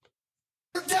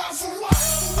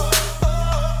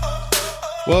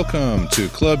Welcome to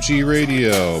Club G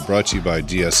Radio, brought to you by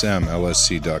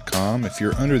DSMLSC.com. If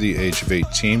you're under the age of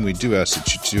 18, we do ask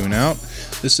that you tune out.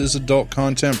 This is adult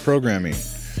content programming.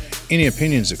 Any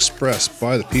opinions expressed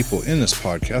by the people in this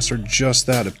podcast are just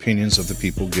that, opinions of the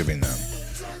people giving them.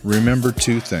 Remember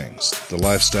two things. The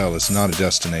lifestyle is not a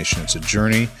destination, it's a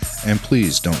journey. And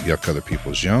please don't yuck other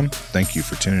people's yum. Thank you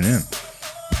for tuning in.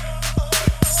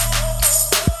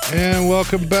 And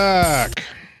welcome back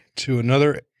to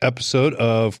another episode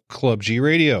of Club G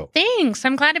Radio. Thanks.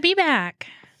 I'm glad to be back.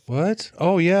 What?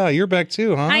 Oh, yeah. You're back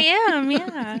too, huh? I am,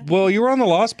 yeah. Well, you were on the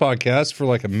Lost podcast for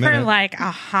like a minute. For like a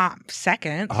hot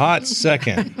second. A hot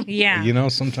second. Yeah. You know,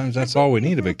 sometimes that's all we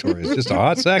need, Victoria. It's just a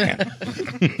hot second.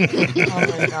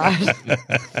 Oh, my gosh.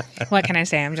 What can I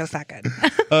say? I'm just that good.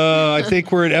 I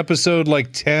think we're at episode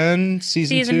like 10,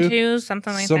 season 2,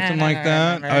 something like that. Something like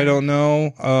that. I don't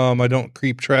know. I don't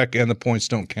keep track, and the points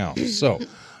don't count. So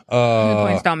the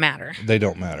points don't matter. They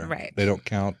don't matter. Right. They don't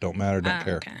count, don't matter, don't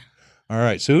care. Okay. All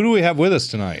right. So who do we have with us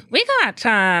tonight?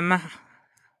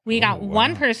 We got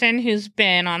one person who's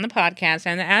been on the podcast,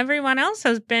 and everyone else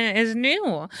is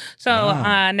new.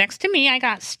 So next to me, I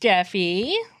got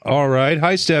Steffi. All right.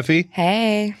 Hi, Steffi.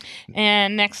 Hey.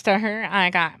 And next to her, I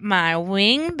got my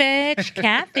wing bitch,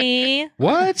 Kathy.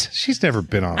 What? She's never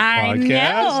been on a podcast. I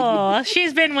know.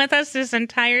 She's been with us this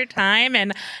entire time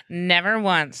and never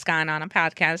once gone on a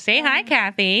podcast. Say hi,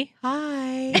 Kathy.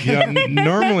 Hi. Yeah,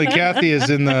 normally Kathy is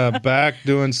in the back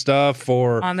doing stuff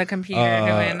or on the computer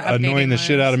doing annoying the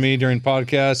shit out of me during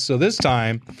podcasts. So this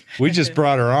time we just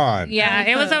brought her on. Yeah,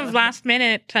 it was a last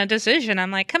minute decision. I'm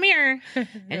like, come here.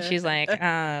 And she's like,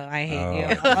 I hate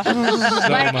you.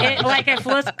 So like if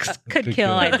looks could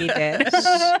kill, I'd be dead.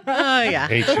 Oh, yeah.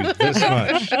 Hate you this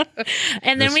much.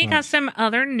 And then we got some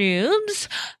other noobs,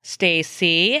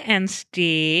 Stacy and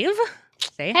Steve.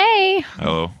 Say Hey.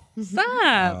 Hello. what's up?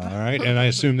 All right. And I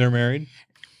assume they're married?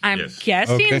 I'm Yes.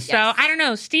 guessing Okay. so. I don't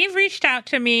know. Steve reached out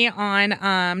to me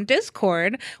on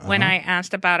Discord when I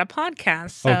asked about a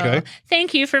podcast. So Okay.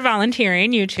 thank you for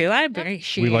volunteering, you two. I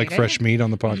appreciate it. We like fresh meat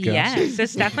on the podcast. Yes,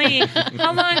 it's definitely.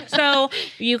 How long? So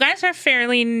you guys are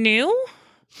fairly new.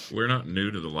 We're not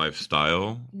new to the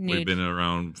lifestyle. New- We've been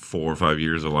around 4 or 5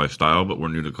 years of lifestyle, but we're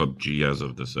new to Club G as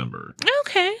of December.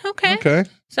 Okay. Okay.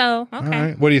 So All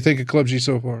right. What do you think of Club G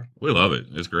so far? We love it.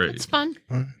 It's great. It's fun.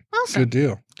 Awesome. Good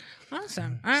deal.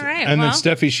 Awesome. All right. And well,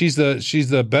 then Steffi, she's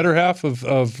the better half of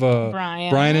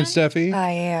Brian and Steffi.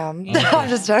 I am. I'm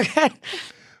just joking.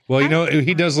 Well, you know,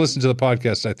 he does listen to the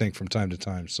podcast, I think, from time to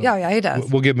time. So Yeah, he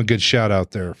does. we'll give him a good shout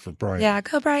out there for Brian. Yeah,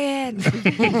 go Brian.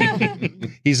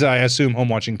 He's, I assume, home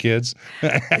watching kids.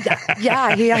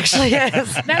 Yeah, he actually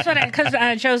is. that's what because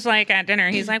Joe's like at dinner.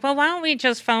 He's like, well, why don't we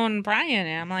just phone Brian?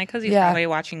 And I'm like, because he's Yeah. probably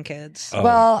watching kids. Oh.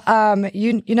 Well,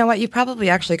 you know what? You probably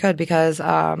actually could because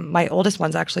my oldest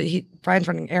one's actually Brian's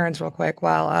running errands real quick.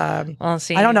 While Well,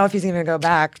 see, I don't know if he's even gonna go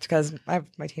back because I have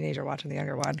my teenager watching the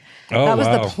younger one. Oh, That was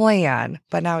wow. the plan,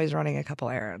 but now he's running a couple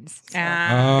errands. So.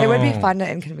 Oh. It would be fun to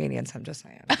inconvenience him, just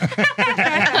saying.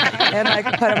 And like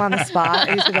put him on the spot.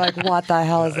 He's gonna be like, "What the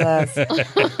hell is this?"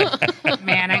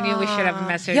 Man, I knew we should have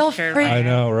messaged You'll her. freak- I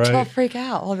know, He'll right? freak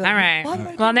out. He'll be All like, right. "What am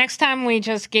I Well, next time we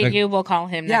just get you, we'll call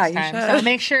him Yeah, next you time. should. So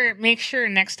make sure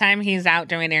next time he's out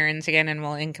doing errands again, and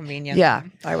we'll inconvenience. Yeah,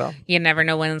 him. I will. You never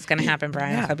know when it's going to happen,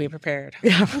 Brian. Yeah. So be prepared.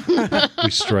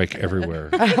 We strike everywhere.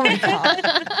 Oh my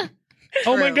god.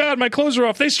 Oh my God, my clothes are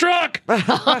off. They struck.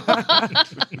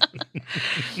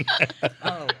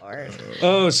 Oh Lord.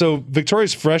 Oh, so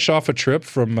Victoria's fresh off a trip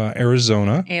from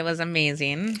Arizona. It was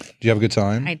amazing. Did you have a good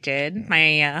time? I did.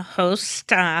 My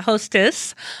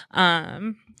hostess,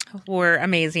 were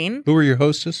amazing. Who were your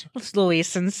hostess? It's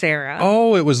Luis and Sarah.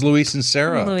 Oh, it was Luis and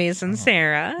Sarah. Luis and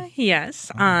Sarah, yes.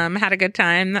 Had a good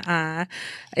time.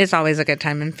 It's always a good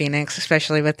time in Phoenix,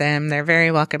 especially with them. They're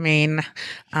very welcoming.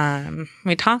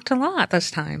 We talked a lot this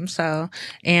time,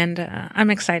 and I'm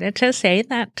excited to say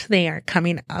that they are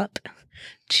coming up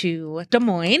to Des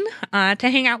Moines to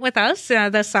hang out with us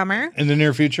this summer. In the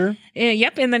near future?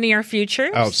 Yep, in the near future.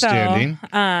 Outstanding.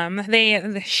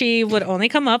 So, she would only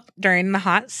come up during the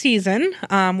hot season,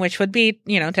 which would be,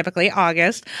 typically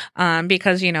August,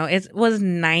 because, it was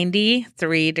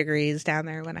 93 degrees down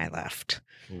there when I left.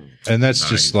 And that's Nice.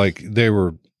 just like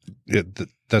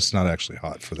that's not actually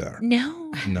hot for there.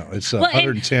 No. No, it's Well, and-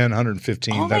 110,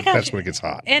 115. Oh my That's gosh. when it gets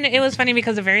hot. And it was funny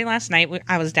because the very last night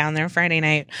I was down there Friday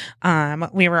night,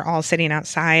 we were all sitting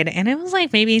outside and it was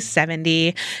like maybe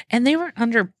 70 and they were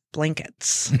under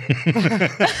blankets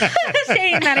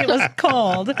saying that it was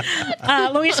cold.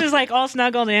 Luis was like all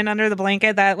snuggled in under the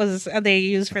blanket that was they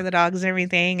used for the dogs and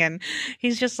everything. And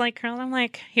he's just like curled. I'm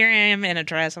like, here I am in a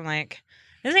dress. I'm like,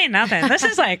 this ain't nothing. This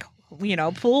is like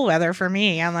pool weather for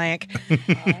me. I'm like,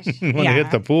 Want to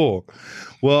hit the pool.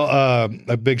 Well,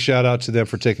 a big shout out to them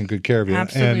for taking good care of you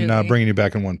Absolutely. and bringing you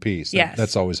back in one piece. Yes.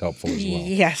 That's always helpful as well.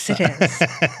 Yes, it is.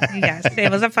 Yes,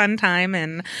 it was a fun time,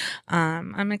 and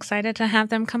I'm excited to have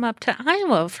them come up to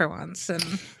Iowa for once.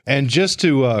 And just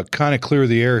to kind of clear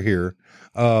the air here,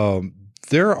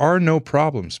 there are no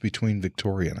problems between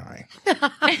Victoria and I.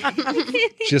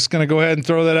 Just going to go ahead and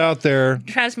throw that out there.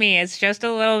 Trust me, it's just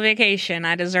a little vacation.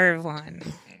 I deserve one.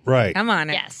 Right. Come on.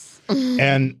 Yes.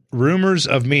 And rumors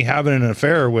of me having an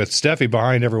affair with Steffi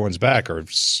behind everyone's back are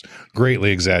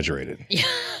greatly exaggerated.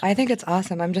 I think it's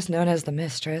awesome. I'm just known as the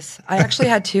mistress. I actually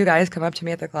had 2 guys come up to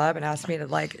me at the club and ask me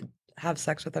to have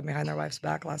sex with them behind their wife's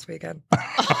back last weekend.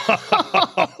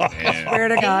 Swear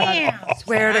to God.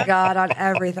 Swear to God on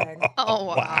everything. Oh,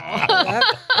 wow. Yep.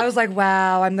 I was like,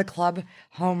 wow, I'm the club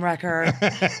homewrecker.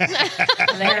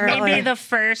 Let me be the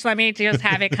first. Let me just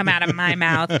have it come out of my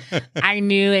mouth. I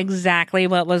knew exactly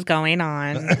what was going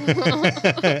on.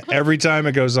 Every time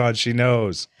it goes on, she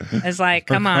knows. It's like,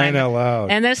 come Crying on. out loud.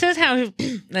 And this is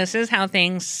how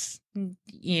things,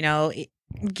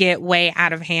 get way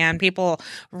out of hand. People,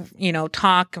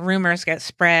 talk, rumors get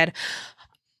spread.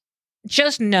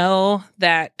 Just know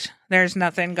that there's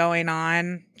nothing going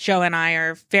on. Joe and I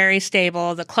are very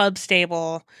stable. The club's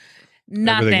stable.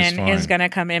 Nothing is going to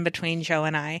come in between Joe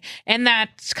and I. And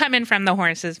that's coming from the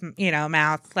horse's,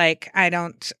 mouth. Like,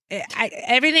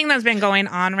 everything that's been going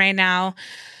on right now,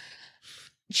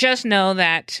 just know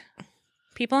that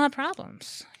people have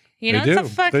problems. It's a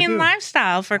fucking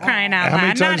lifestyle, for crying out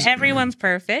loud. Not everyone's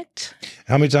perfect.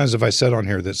 How many times have I said on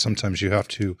here that sometimes you have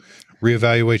to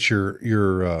reevaluate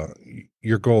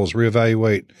your goals,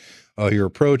 reevaluate your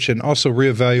approach, and also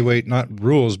reevaluate not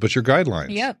rules but your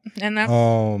guidelines. Yep, and that's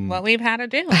what we've had to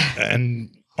do.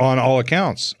 And on all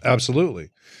accounts,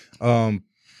 absolutely.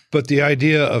 But the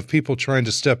idea of people trying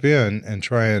to step in and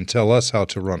try and tell us how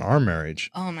to run our marriage.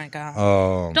 Oh my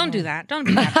God. Don't do that. Don't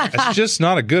do that. It's just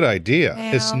not a good idea.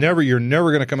 Yeah. You're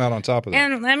never going to come out on top of that.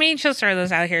 And let me just throw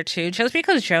this out here too. Just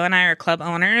because Joe and I are club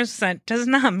owners, that does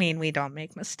not mean we don't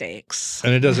make mistakes.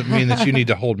 And it doesn't mean that you need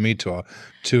to hold me to a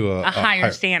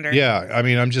higher standard. Yeah. I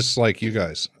mean, I'm just like you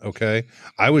guys. Okay.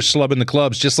 I was slubbing the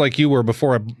clubs just like you were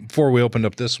before we opened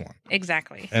up this one.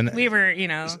 Exactly. And we were,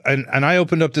 And I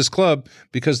opened up this club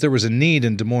because there was a need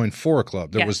in Des Moines for a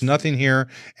club. There was nothing here,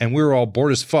 and we were all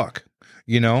bored as fuck,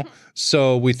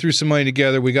 So we threw some money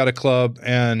together. We got a club,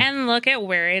 and look at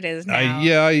where it is now.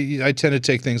 I tend to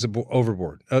take things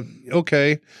overboard.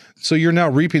 Okay, so you're now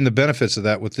reaping the benefits of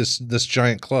that with this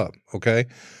giant club. Okay,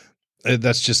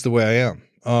 that's just the way I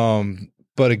am.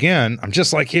 But again, I'm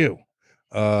just like you,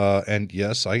 and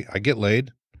yes, I get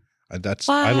laid.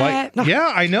 I like.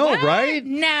 Yeah, I know, What? right?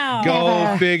 No.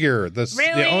 Go figure.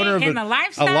 The owner of In the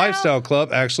lifestyle? a lifestyle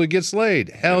club actually gets laid.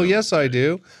 Hell yes, I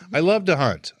do. I love to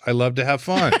hunt. I love to have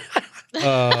fun.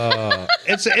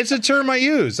 It's a term I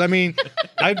use. I mean,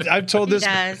 I've told this.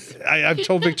 I've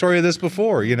told Victoria this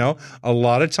before. A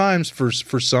lot of times for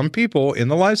some people in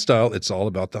the lifestyle, it's all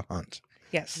about the hunt.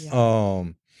 Yes.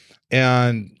 And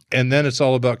then it's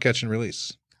all about catch and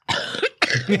release.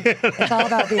 It's all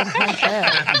about being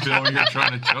punched Bill, you're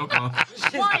trying to choke on.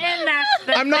 Well, and that's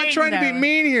the I'm not thing, trying to be though.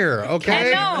 mean here,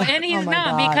 okay? I know, and he's Oh my not,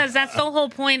 God. because that's the whole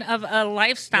point of a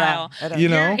lifestyle.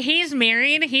 He's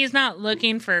married. He's not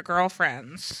looking for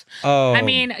girlfriends. Oh, I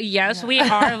mean, yes, we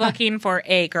are looking for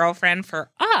a girlfriend for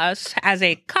us as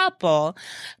a couple,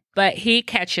 but he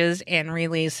catches and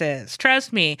releases.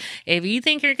 Trust me, if you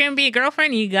think you're going to be a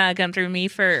girlfriend, you got to come through me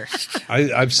first.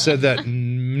 I've said that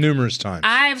numerous times.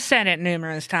 I've said it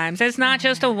numerous times. It's not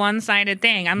just a one-sided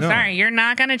thing. I'm sorry. You're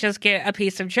not going to just get a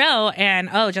piece of Joe and,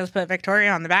 just put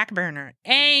Victoria on the back burner.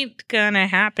 Ain't going to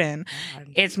happen.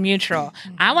 It's mutual.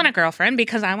 I want a girlfriend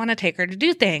because I want to take her to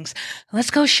do things. Let's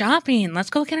go shopping. Let's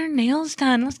go get our nails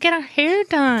done. Let's get our hair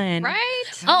done. Right?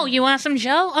 Oh, you want some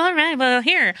Joe? All right. Well,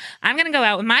 here. I'm going to go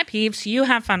out with my peeps. You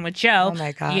have fun with Joe. Oh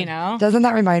my God. Doesn't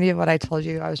that remind you of what I told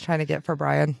you I was trying to get for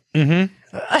Brian? Mm-hmm.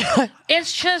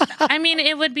 It's just, I mean,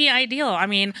 it would be ideal. I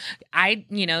mean, I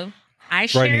Brian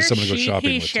share. needs someone to go shopping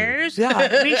He with, too. shares.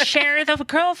 Yeah. We share the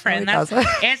girlfriend. No, he doesn't.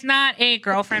 It's not a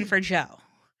girlfriend for Joe.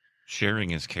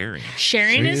 Sharing is caring.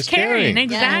 Sharing is caring.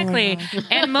 Exactly. Yeah.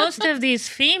 And most of these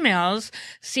females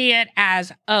see it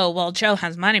as, Joe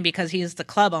has money because he's the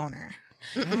club owner.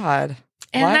 God.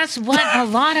 And What? that's what a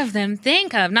lot of them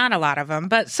think of. Not a lot of them,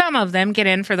 but some of them get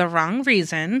in for the wrong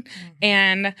reason.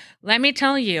 And let me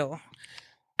tell you,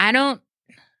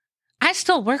 I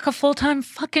still work a full-time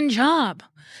fucking job.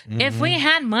 If we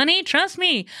had money, trust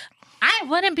me, I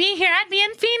wouldn't be here. I'd be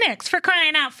in Phoenix, for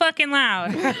crying out fucking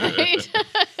loud. Right?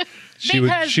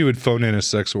 She would phone in a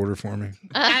sex order for me.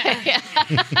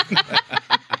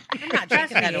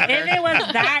 Trust me, if it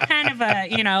was that kind of a,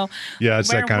 Yeah, it's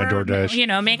that where kind of we're,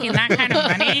 DoorDash. Making that kind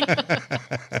of money,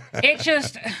 it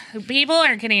just, people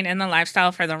are getting in the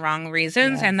lifestyle for the wrong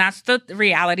reasons, and that's the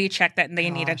reality check that they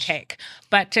need to take.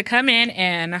 But to come in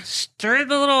and stir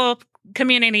the little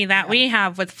community that we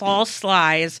have with false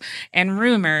lies and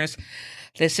rumors,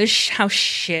 this is how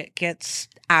shit gets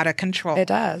out of control. It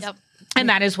does. Yep. And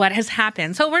that is what has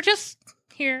happened. So we're just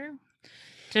here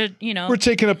to, We're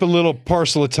taking up a little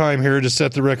parcel of time here to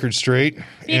set the record straight.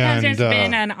 because it's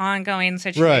been an ongoing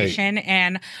situation,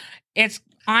 and it's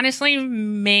honestly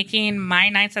making my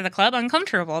nights at the club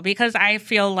uncomfortable because I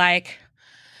feel like,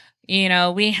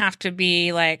 we have to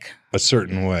be like a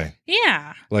certain way.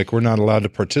 Yeah. Like we're not allowed to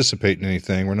participate in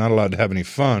anything. We're not allowed to have any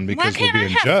fun because we're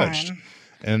being judged. Fun?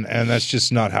 And that's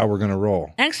just not how we're going to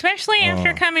roll. Especially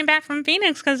after coming back from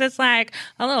Phoenix, because it's like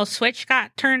a little switch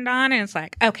got turned on, and it's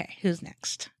like, okay, who's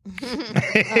next?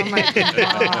 Oh my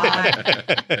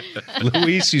God.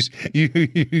 Luis,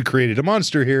 you created a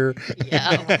monster here.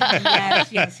 Yeah.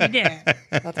 Yes, he did.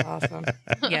 That's awesome.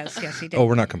 Yes, he did. Oh,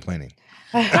 we're not complaining.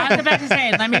 I was about to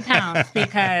say, let me pounce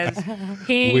because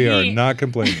We are not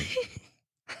complaining.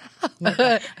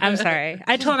 I'm sorry.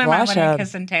 I told him I wanted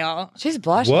kiss and tail. She's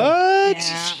blushing. What?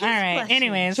 Yeah. All right. blushing.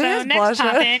 Anyway, She so is next blushing.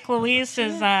 topic, Luis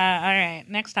is all right.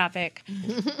 Next topic.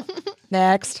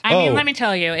 Next. I mean, Oh. let me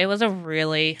tell you, it was a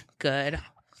really good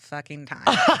fucking time.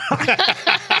 Oh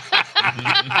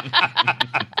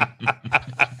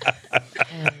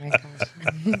my gosh.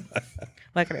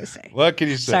 What can I say? What can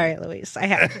you say? Sorry, Luis. I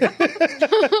have to.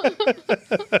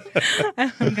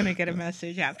 I'm going to get a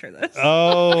message after this.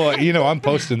 Oh, I'm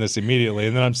posting this immediately,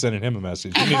 and then I'm sending him a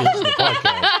message. You need to listen to the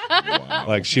podcast. Wow.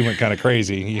 Like she went kind of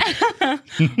crazy. Well,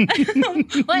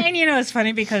 and it's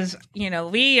funny because,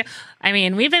 we've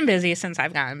been busy since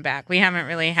I've gotten back. We haven't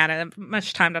really had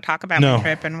much time to talk about No. my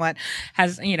trip and what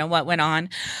has, what went on.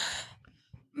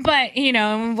 But,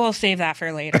 we'll save that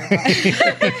for later.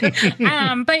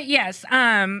 But yes,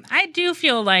 I do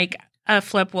feel like a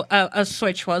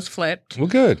switch was flipped. Well,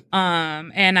 good.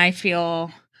 And I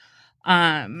feel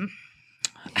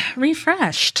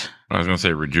refreshed. I was going to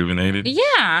say rejuvenated.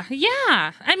 Yeah.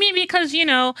 I mean, because,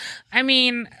 the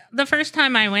first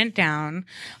time I went down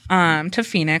to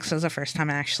Phoenix was the first time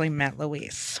I actually met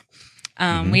Luis.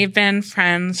 We've been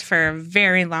friends for a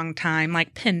very long time,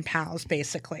 like pen pals,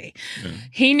 basically. Yeah.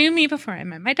 He knew me before I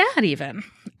met my dad, even.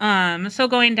 So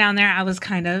going down there, I was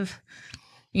kind of,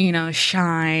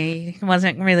 shy,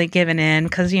 wasn't really giving in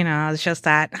because, I was just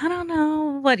that, I don't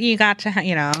know what you got to,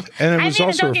 And it was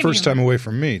also her first time away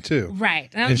from me, too. Right.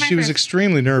 And she was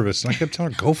extremely nervous. And I kept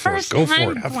telling her, go for it. Go for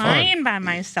it. Have fun. Flying by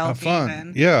myself, Have fun.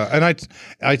 even. Yeah. And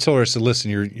I told her, I said, listen,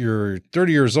 you're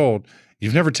 30 years old.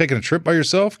 You've never taken a trip by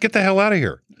yourself? Get the hell out of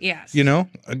here. Yes.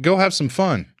 Go have some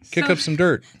fun. Kick up some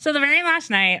dirt. So the very last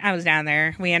night I was down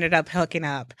there, we ended up hooking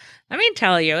up. Let me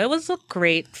tell you, it was a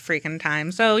great freaking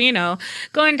time. So,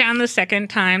 going down the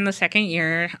second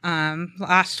year,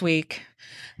 last week,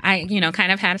 I,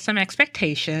 kind of had some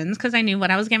expectations because I knew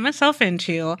what I was getting myself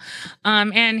into.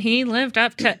 And he lived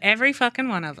up to every fucking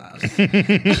one of us.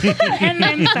 And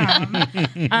then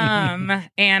some.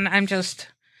 And I'm just,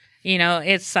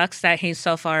 it sucks that he's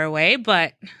so far away,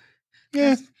 but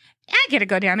Yeah. I get to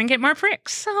go down and get more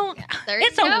pricks. So There you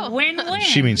it's go. a win-win.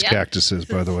 She means Yep. cactuses,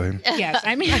 by the way. Yes,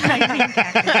 I mean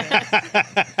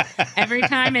cactuses. Every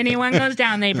time anyone goes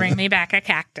down, they bring me back a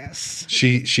cactus.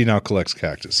 She now collects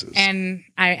cactuses. And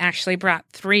I actually brought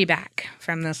 3 back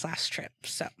from this last trip.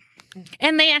 So,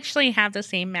 and they actually have the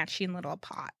same matching little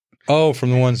pot. Oh, from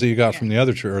the ones that you got from the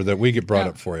other tree, or that we get brought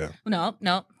up for you. No.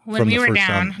 When From we the were first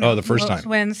down. time. Oh, the first time.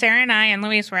 When Sarah and I and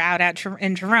Luis were out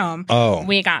in Jerome, Oh.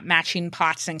 we got matching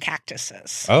pots and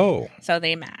cactuses. Oh, So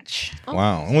they match.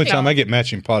 wow. Only time I get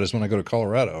matching pot is when I go to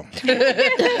Colorado.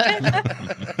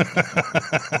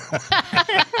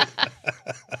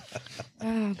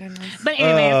 Oh, goodness. But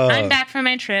anyways, I'm back from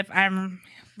my trip. I'm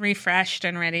refreshed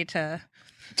and ready to.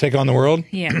 Take on the world?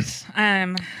 Yes,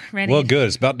 I'm ready. Well, good.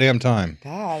 It's about damn time.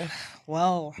 God.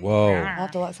 Whoa. Whoa. I'll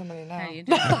have to let somebody know. How you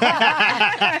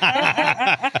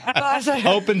doing?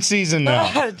 Open season now.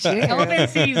 Jeez. Open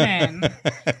season.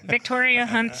 Victoria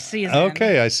Hunt season.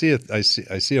 Okay, I see it. I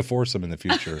see a foursome in the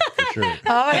future for sure.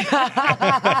 Oh, my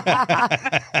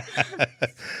God.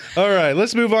 All right,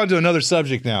 let's move on to another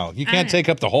subject now. You can't right. take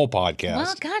up the whole podcast.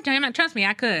 Well, God damn it. Trust me,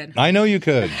 I could. I know you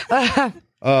could.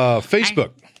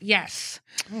 Facebook. Yes.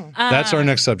 That's our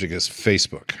next subject is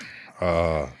Facebook.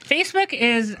 Facebook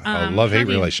is A love-hate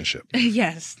having- relationship.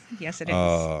 Yes. Yes, it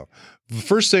is.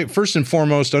 First and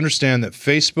foremost, understand that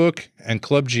Facebook and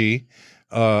Club G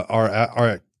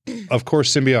are of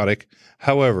course symbiotic.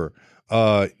 However,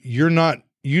 you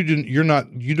do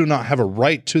not have a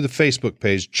right to the Facebook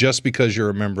page just because you're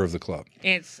a member of the club.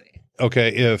 It's Okay,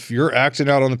 if you're acting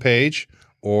out on the page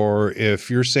or if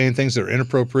you're saying things that are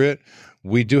inappropriate,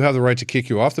 we do have the right to kick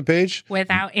you off the page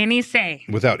without any say.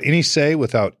 without any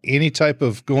type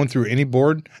of going through any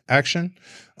board action.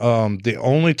 The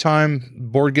only time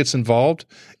board gets involved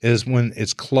is when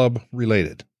it's club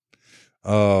related.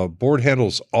 Board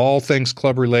handles all things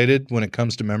club related when it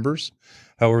comes to members.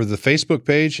 However, the Facebook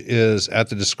page is at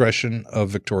the discretion of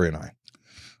Victoria and I,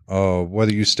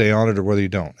 whether you stay on it or whether you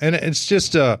don't. And it's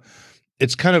just,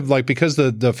 it's kind of like, because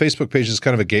the Facebook page is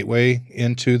kind of a gateway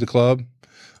into the club.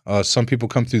 Some people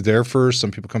come through there first.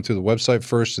 Some people come through the website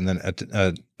first and then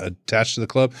attached to the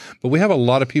club. But we have a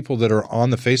lot of people that are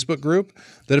on the Facebook group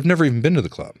that have never even been to the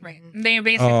club. Right. They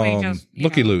basically just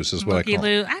looky-loos is what I call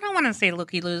it. I don't want to say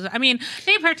looky-loos. I mean,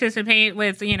 they participate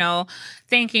with,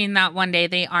 thinking that one day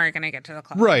they are going to get to the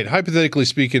club. Right. Hypothetically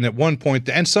speaking, at one point,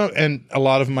 and a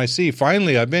lot of them I see,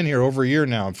 finally, I've been here over a year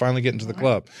now. I'm finally getting to the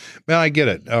club. Man, I get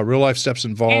it. Real life steps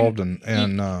involved and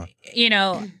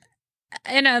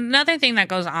And another thing that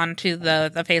goes on to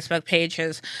the Facebook page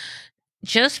is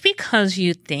just because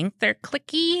you think they're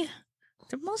cliquey,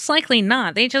 they're most likely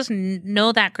not. They just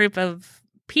know that group of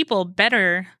people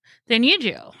better than you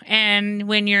do. And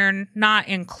when you're not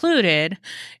included,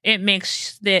 it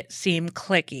makes it seem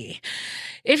cliquey.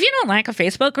 If you don't like a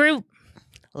Facebook group,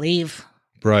 leave.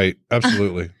 Right.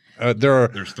 Absolutely.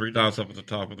 There's 3 dots up at the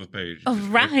top of the page. Oh, Just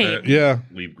right. click that, Yeah.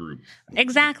 Leave group.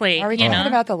 Exactly. Are we talking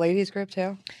about the ladies group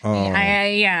too?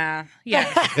 Yeah.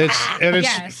 Yes. It's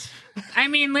Yes. I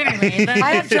mean, literally.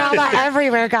 I have drama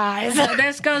everywhere, guys.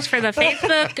 This goes for the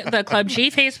Facebook, the Club G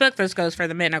Facebook. This goes for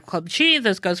the men of Club G.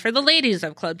 This goes for the ladies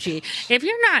of Club G. If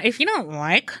you don't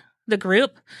like the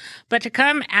group, but to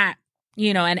come at,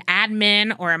 an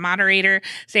admin or a moderator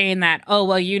saying that, oh,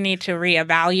 well, you need to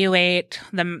reevaluate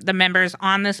the members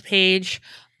on this page.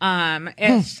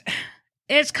 It's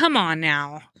come on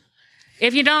now.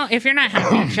 If you're not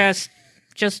happy,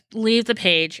 just leave the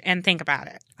page and think about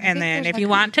it. And then if you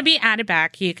want to be added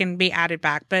back, you can be added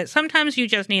back. But sometimes you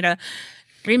just need to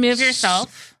remove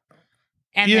yourself.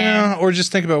 And or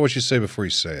just think about what you say before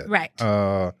you say it. Right.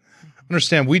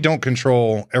 Understand, we don't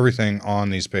control everything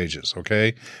on these pages,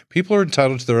 okay? People are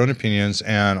entitled to their own opinions,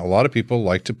 and a lot of people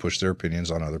like to push their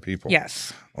opinions on other people.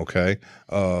 Yes. Okay?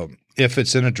 If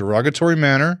it's in a derogatory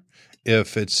manner,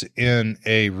 if it's in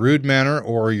a rude manner,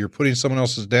 or you're putting someone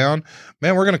else's down,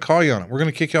 man, we're going to call you on it. We're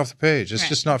going to kick you off the page. It's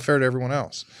just not fair to everyone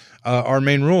else. Our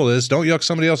main rule is don't yuck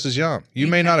somebody else's yum. You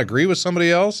may not agree with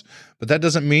somebody else, but that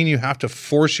doesn't mean you have to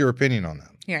force your opinion on them.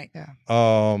 You're right. Yeah.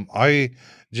 I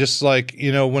just like,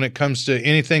 when it comes to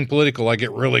anything political, I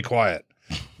get really quiet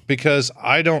because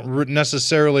I don't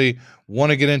necessarily want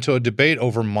to get into a debate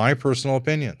over my personal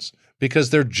opinions because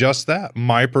they're just that,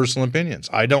 my personal opinions.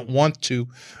 I don't want to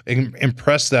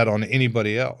impress that on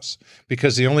anybody else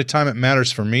because the only time it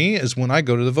matters for me is when I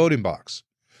go to the voting box.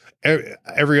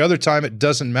 Every other time, it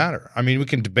doesn't matter. I mean, we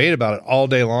can debate about it all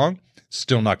day long.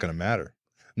 Still not going to matter.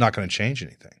 Not going to change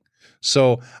anything.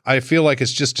 So I feel like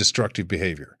it's just destructive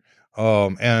behavior.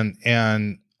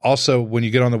 And also when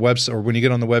you get on the website or when you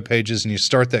get on the web pages and you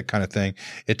start that kind of thing,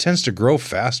 it tends to grow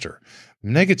faster.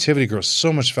 Negativity grows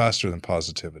so much faster than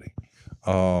positivity.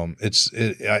 And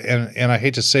I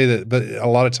hate to say that, but a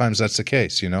lot of times that's the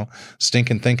case,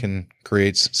 stinking thinking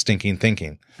creates stinking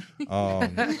thinking.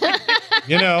 I'm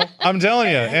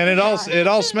telling you, and it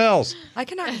all smells. I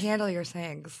cannot handle your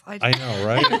sayings. I know,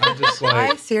 right? I'm just like,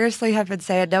 I seriously have been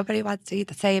saying nobody wants to eat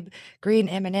the same green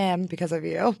M&M because of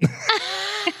you.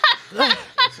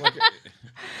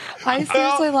 I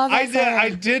seriously love that saying. I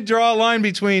did draw a line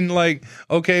between like,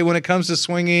 okay, when it comes to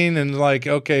swinging and like,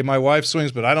 okay, my wife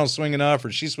swings, but I don't swing enough,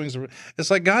 or she swings. It's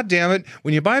like, God damn it.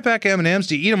 When you buy back M&Ms,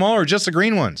 do you eat them all or just the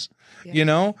green ones?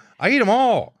 Yeah. I eat them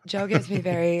all. Joe gives me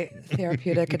very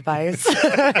therapeutic advice.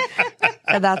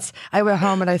 And I went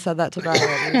home and I said that to Brian.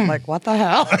 And he was like, what the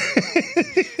hell?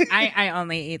 I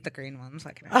only eat the green ones.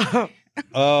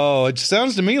 Oh, it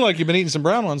sounds to me like you've been eating some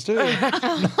brown ones too. Oh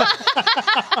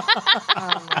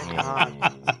my God.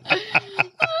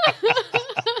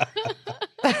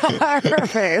 Her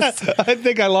face. I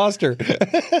think I lost her.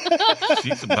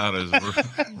 She's about as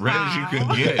red as you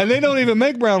can get. And they don't even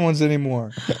make brown ones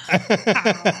anymore.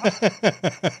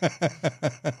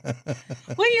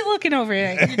 What are you looking over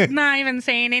at? You're not even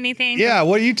saying anything? Yeah,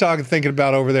 what are you thinking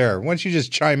about over there? Why don't you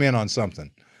just chime in on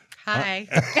something? Hi.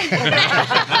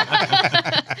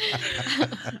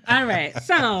 All right.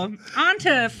 So on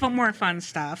to more fun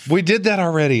stuff. We did that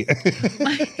already.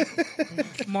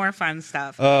 More fun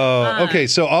stuff. Okay.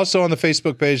 So also on the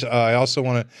Facebook page, I also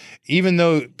want to, even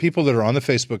though people that are on the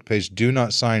Facebook page do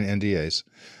not sign NDAs,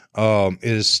 it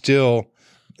is still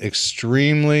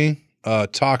extremely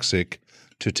toxic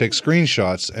to take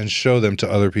screenshots and show them to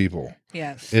other people.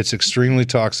 Yes. It's extremely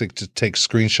toxic to take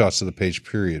screenshots of the page,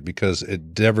 period, because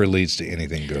it never leads to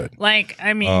anything good. Like,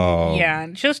 I mean, yeah,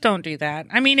 just don't do that.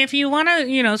 I mean, if you want to,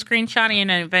 screenshot an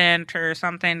event or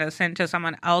something to send to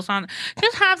someone else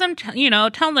just have them,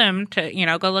 tell them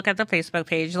to, go look at the Facebook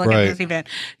page, look at this event.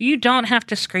 You don't have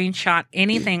to screenshot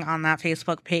anything on that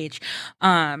Facebook page.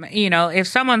 If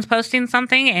someone's posting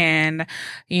something and,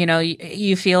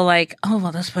 you feel like, oh,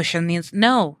 well, this person needs,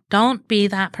 no, don't be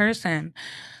that person.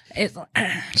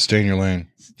 Stay in your lane.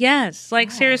 Yes. Like,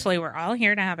 seriously, we're all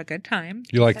here to have a good time.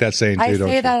 You like that saying, too, I don't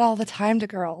say you? that all the time to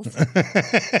girls. I'm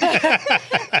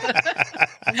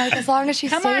like, as long as she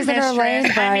stays in her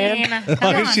lane, Brian. As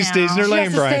long as she stays in her She lane,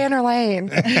 has to Brian. stay in her lane.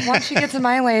 Once she gets in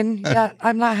my lane, yeah,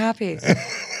 I'm not happy.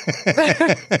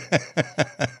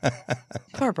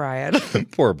 Poor Brian.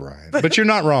 Poor Brian. But you're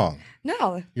not wrong.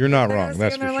 No. You're not They're wrong. gonna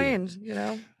That's stay in for their sure.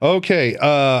 lane, Okay.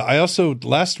 I also,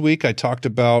 last week, I talked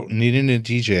about needing a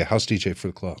DJ, a house DJ for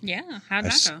the club. Yeah. How'd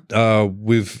that go?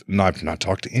 I've not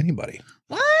talked to anybody.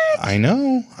 What? I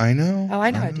know. Oh, I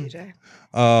know a DJ.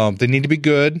 They need to be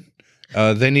good.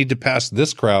 They need to pass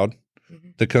this crowd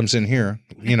that comes in here,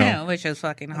 Which is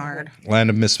fucking hard. land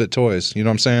of misfit toys. You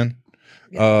know what I'm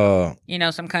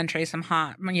saying? Some country, some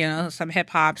hot, some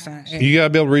hip hop. You got to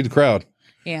be able to read the crowd,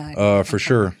 Yeah. for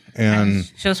sure. I And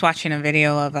was just watching a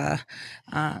video of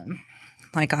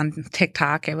like on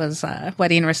TikTok, it was a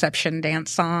wedding reception dance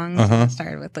song. Uh-huh. It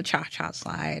started with the cha-cha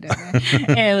slide.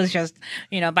 And it was just,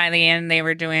 by the end they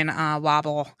were doing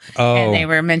wobble. And they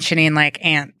were mentioning like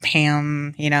Aunt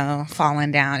Pam,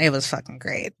 falling down. It was fucking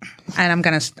great. And I'm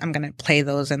gonna play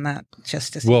those in that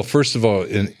just to see. well, first of all,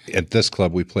 at this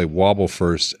club, we play wobble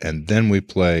first, and then we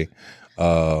play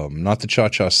not the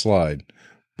cha-cha slide,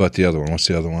 but the other one. What's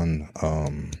the other one?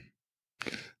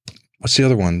 What's the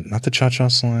other one? Not the cha-cha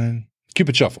slide.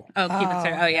 Cupid Shuffle. Oh,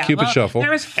 Cupid. Oh, yeah. Cupid Shuffle.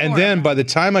 There was 4 and then by the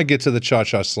time I get to the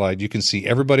cha-cha slide, you can see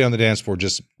everybody on the dance floor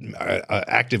just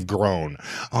active groan.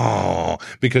 Oh,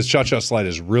 because cha-cha slide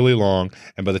is really long.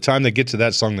 And by the time they get to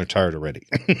that song, they're tired already.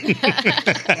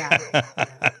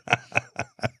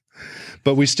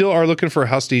 But we still are looking for a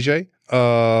house DJ.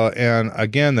 And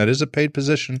again, that is a paid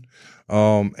position.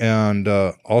 And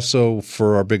also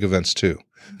for our big events too,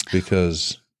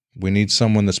 because we need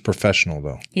someone that's professional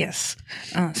though. Yes.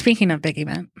 Speaking of big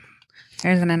event,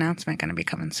 there's an announcement going to be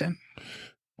coming soon.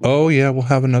 Oh yeah, we'll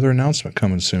have another announcement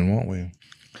coming soon, won't we?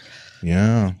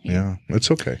 Yeah.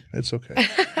 It's okay.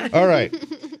 All right.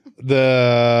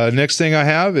 The next thing I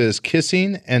have is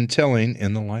kissing and telling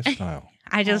in the lifestyle.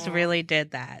 I just really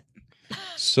did that.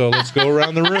 So let's go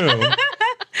around the room.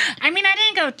 I mean, I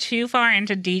didn't go too far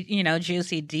into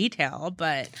juicy detail,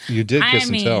 but You did kiss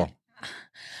and tell.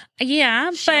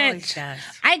 Yeah, She always but does.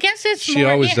 I guess it's She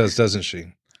more, always does, doesn't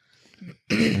she?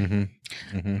 I'm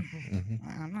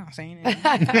not saying it.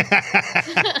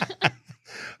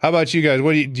 How about you guys?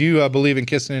 What do you believe in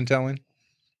kissing and telling?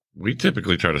 We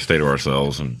typically try to stay to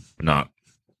ourselves and not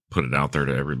put it out there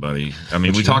to everybody. I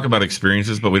mean, we talk about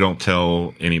experiences, but we don't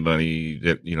tell anybody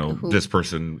that, this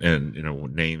person and,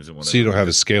 names and whatever. So you don't have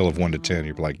a scale of 1 to 10.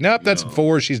 You're like, nope, that's a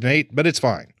 4. She's an 8, but it's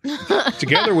fine.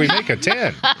 Together we make a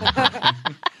 10.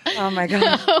 Oh my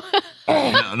god.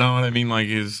 No, what I mean,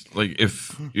 is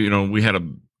if, we had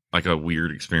a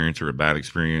weird experience or a bad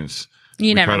experience,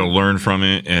 we try to learn from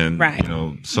it. And, Right.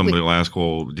 somebody will ask,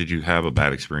 well, did you have a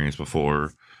bad experience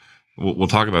before? We'll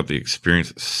talk about the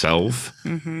experience itself,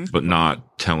 but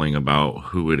not telling about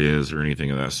who it is or anything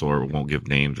of that sort. We won't give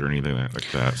names or anything like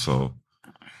that. So,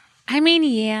 I mean,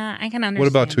 yeah, I can understand. What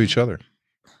about to each other?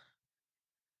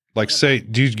 Like, say,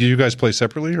 do you guys play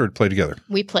separately or play together?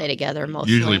 We play together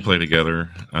mostly. usually play together.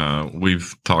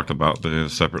 We've talked about the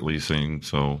separate leasing,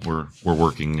 so we're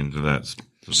working into that.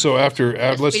 So after,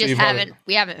 let's we see. just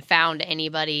haven't found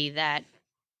anybody that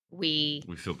we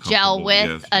feel gel comfortable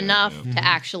with yeah, louis yeah. to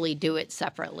actually do it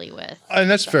separately with. And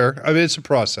that's fair. I mean, it's a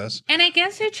process. And I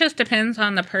guess it just depends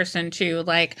on the person too.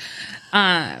 Like,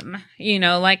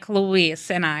 like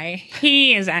Luis and I,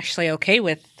 he is actually okay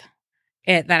with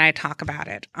it that I talk about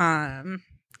it. And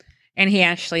he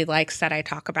actually likes that I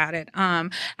talk about it.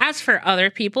 As for other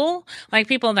people, like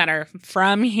people that are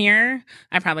from here,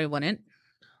 I probably wouldn't.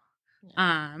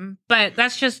 But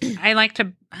that's just, I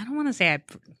don't want to say I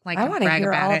like I to want to brag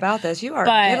hear about all it. about this. You are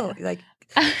But- like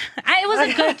It was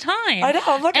a good time. I know.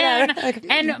 I'm looking at And, it. Like,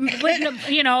 and with,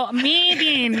 you know, me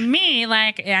being me,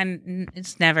 like, and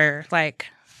it's never like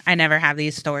I never have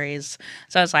these stories.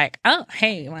 So it's like, oh,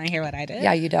 hey, you want to hear what I did?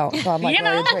 yeah, you don't. So I'm like, You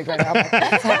really know? intrigued right now. I'm like,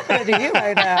 what's happening to you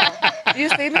right now? You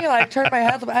see me like turn my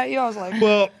head at you. I was like,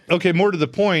 Well, okay, more to the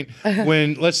point,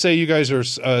 when let's say you guys are,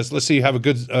 let's say you have a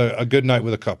good night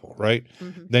with a couple, right?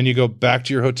 Then you go back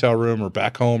to your hotel room or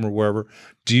back home or wherever.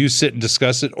 Do you sit and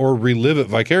discuss it or relive it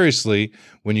vicariously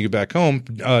when you get back home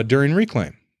during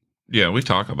reclaim? Yeah, we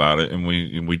talk about it and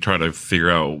we try to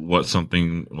figure out what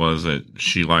something was that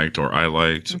she liked or I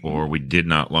liked or we did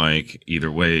not like. Either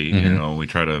way, you know, we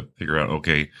try to figure out,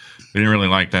 okay, we didn't really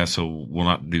like that, so we'll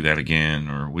not do that again,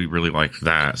 or we really liked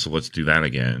that, so let's do that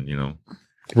again, you know.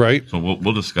 Right. So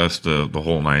we'll discuss the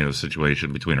whole night of the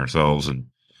situation between ourselves and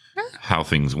how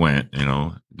things went, you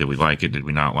know. Did we like it? Did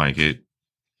we not like it?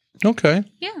 Okay.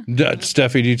 Yeah.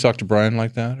 Steffi, do you talk to Brian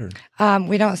like that? Or?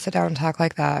 we don't sit down and talk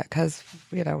like that because,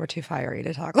 you know, we're too fiery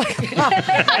to talk like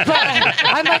that. But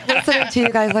I'm like listening to you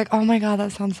guys like, oh my God,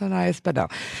 that sounds so nice. But no.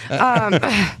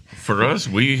 For us,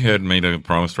 we had made a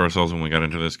promise to ourselves when we got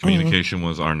into this. Communication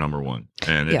was our number one.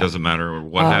 And it Yeah. doesn't matter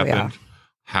what happened,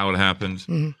 how it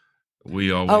happened.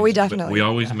 We always, we definitely- we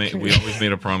always yeah.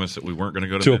 made a promise that we weren't going to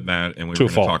go To to a- bed mad and we to were a going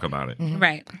to fault. talk about it.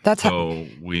 Right. That's how. So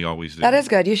we always did. That is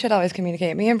good. You should always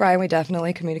communicate. Me and Brian, we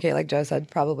definitely communicate, like Joe said,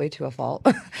 probably to a fault.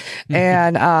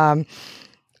 And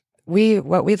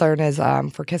what we learn is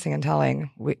for kissing and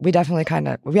telling, we definitely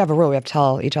we have a rule. We have to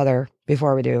tell each other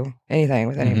before we do anything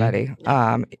with anybody.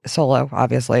 Solo,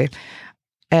 obviously,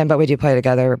 but we do play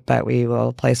together. But we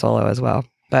will play solo as well.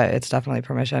 But it's definitely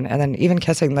permission. And then even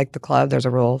kissing, like the club, there's a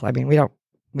rule. I mean, we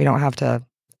don't have to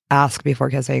ask before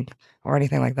kissing or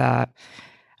anything like that.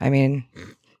 I mean,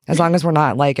 as long as we're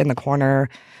not like in the corner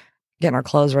getting our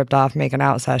clothes ripped off, making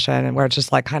out session, and where it's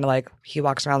just like kind of like he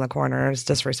walks around the corner, is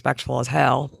disrespectful as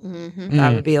hell.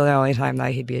 That would be the only time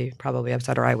that he'd be probably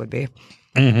upset, or I would be.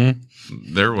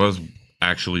 There was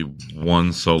actually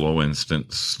one solo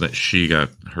instance that she got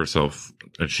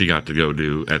to go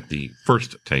do at the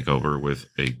first takeover with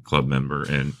a club member,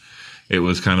 and it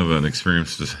was kind of an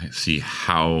experience to see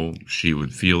how she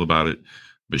would feel about it.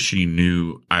 But she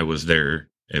knew I was there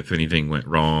if anything went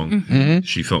wrong.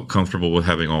 She felt comfortable with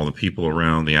having all the people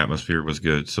around. The atmosphere was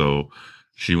good. So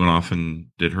she went off and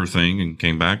did her thing and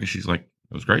came back, and she's like,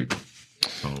 it was great.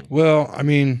 So, Well, I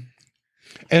mean,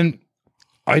 and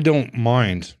I don't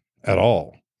mind at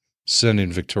all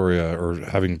sending Victoria or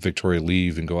having Victoria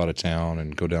leave and go out of town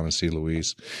and go down and see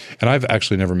Luis. And I've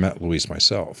actually never met Luis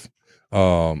myself.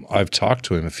 I've talked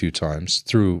to him a few times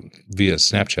via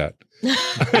Snapchat.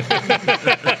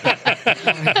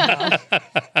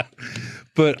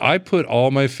 But I put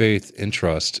all my faith and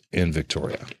trust in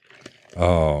Victoria.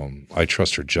 I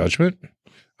trust her judgment.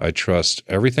 I trust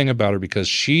everything about her because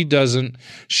she's gun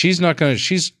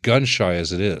shy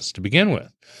as it is to begin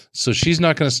with. So she's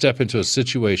not going to step into a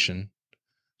situation.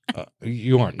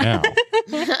 You aren't now.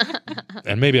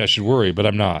 And maybe I should worry, but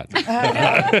I'm not.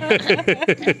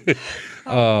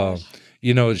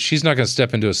 She's not going to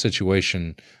step into a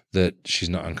situation that she's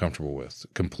not uncomfortable with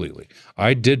completely.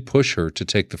 I did push her to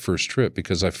take the first trip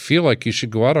because I feel like you should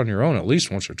go out on your own at least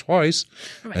once or twice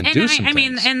and do some I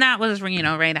mean, things. and that was,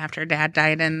 right after Dad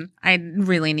died, and I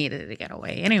really needed to get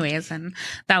away anyways. And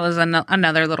that was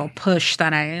another little push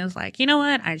that I was like, you know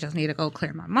what? I just need to go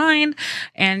clear my mind.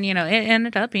 And, it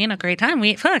ended up being a great time.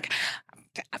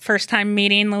 First time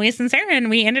meeting Luis and Sarah, and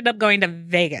we ended up going to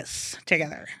Vegas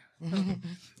together.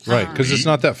 Right, because it's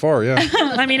not that far, yeah.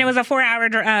 I mean, it was a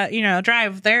 4-hour,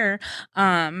 drive there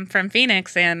from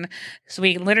Phoenix, and so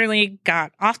we literally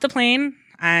got off the plane.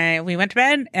 We went to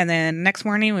bed, and then next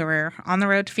morning we were on the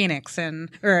road to Phoenix to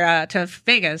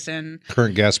Vegas, and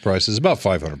Current gas price is about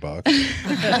 $500.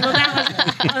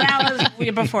 that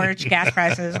was before gas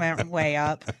prices went way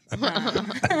up.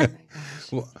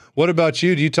 What about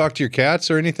you? Do you talk to your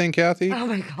cats or anything, Kathy? Oh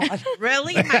my God.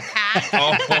 Really? My cat?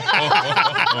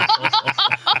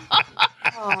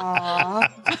 Aww.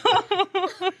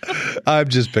 I'm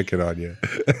just picking on you.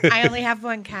 I only have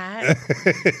one cat.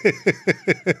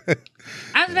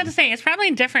 I was about to say, it's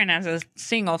probably different as a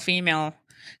single female,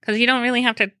 because you don't really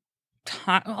have to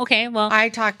talk. Okay, well, I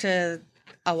talk to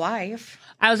a wife.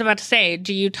 I was about to say,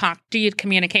 do you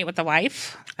communicate with the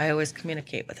wife? I always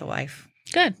communicate with a wife.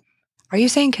 Good. Are you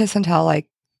saying kiss and tell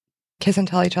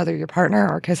each other your partner,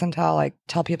 or kiss and tell, like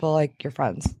tell people like your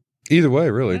friends? Either way,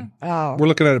 really. Yeah. Oh. We're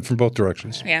looking at it from both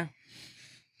directions. Yeah.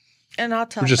 And I'll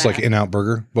tell Or just like back. In-Out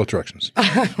Burger, both directions.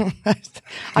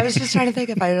 I was just trying to think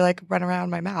if I like run around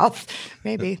my mouth,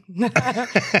 maybe.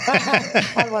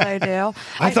 That's what I do.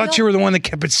 I thought you were the one that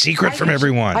kept it secret from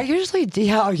everyone. I usually do.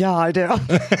 Yeah, I do.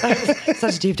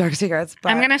 Such deep, dark secrets. But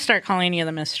I'm going to start calling you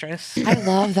the mistress. I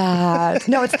love that.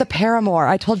 No, it's the paramour.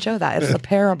 I told Joe that. It's the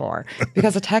paramour.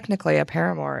 Because technically a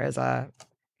paramour is a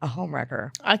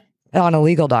homewrecker on a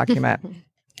legal document.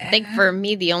 I think for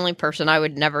me, the only person I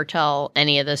would never tell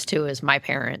any of this to is my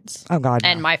parents Oh, God.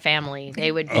 and no. my family.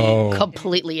 They would be Oh.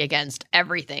 completely against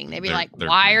everything. They'd be They're- like, they're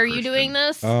why pretty are you Christian. doing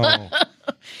this? Oh.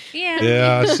 Yeah.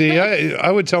 Yeah, see,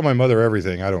 I would tell my mother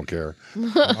everything. I don't care.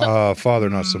 Father,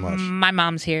 not so much. My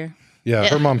mom's here. Yeah,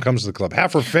 her mom comes to the club.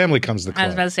 Half her family comes to the I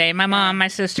was about club. to say, my mom, my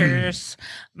sisters,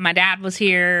 my dad was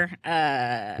here.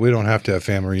 We don't have to have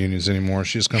family reunions anymore.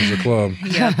 She just comes to the club.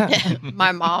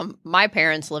 My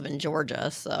parents live in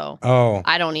Georgia, so Oh,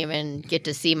 I don't even get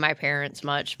to see my parents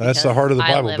much. That's the because heart of the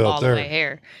I Bible live Belt all there. the way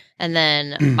here. And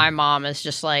then my mom is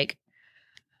just like,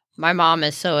 my mom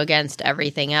is so against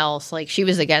everything else. Like she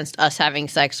was against us having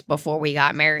sex before we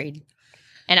got married,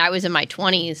 and I was in my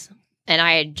 20s, and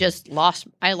I had just lost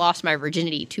my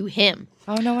virginity to him.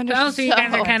 Oh, no wonder. Oh, she's so you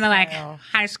guys are so kind of like style.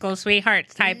 high school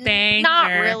sweethearts type thing?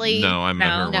 Not or- really. No, I met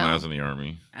No. her when I No. was in the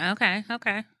Army. Okay.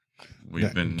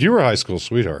 We've been. you were high school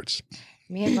sweethearts.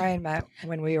 Me and Brian met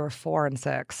when we were 4 and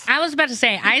 6. I was about to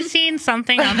say, I seen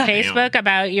something on Facebook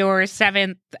about your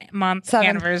 7th-month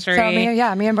anniversary. So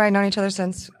me and Brian known each other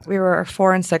since we were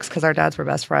 4 and 6 because our dads were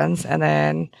best friends, and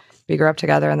then we grew up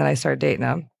together, and then I started dating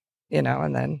him,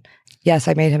 and then yes,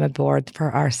 I made him a board for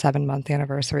our 7-month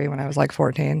anniversary when I was like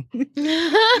 14,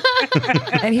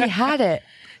 and he had it.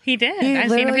 He did. He I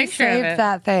seen a literally picture of saved it.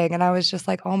 that thing, and I was just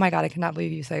like, oh my God, I cannot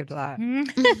believe you saved that.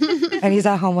 Mhm. And he's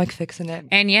at home like fixing it.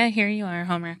 And yeah, here you are,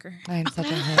 homewrecker. I am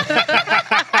such a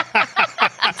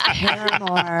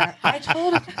paramour. I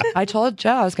told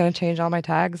Joe I was going to change all my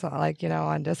tags, like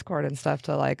on Discord and stuff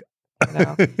to like,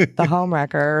 the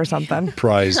homewrecker or something.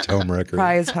 Prized homewrecker.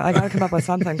 Prize. I got to come up with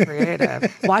something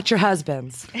creative. Watch your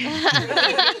husbands.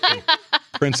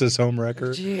 Princess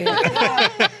homewrecker. Gee.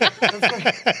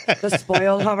 The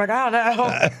spoiled homewrecker. I don't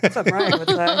know. That's what Brian would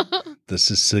say. The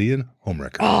Sicilian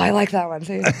homewrecker. Oh, I like that one.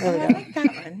 See, there we go. That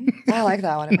one. I like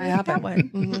that one. It might happen. That one.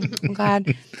 Mhm. I'm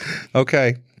glad.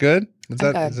 Okay, good. Is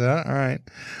Okay. that all right?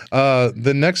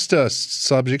 The next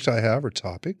subject I have or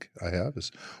topic I have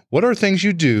is what are things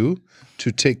you do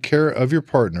to take care of your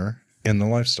partner in the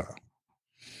lifestyle?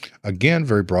 Again,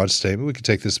 very broad statement. We could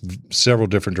take this several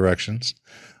different directions.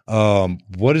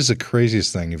 What is the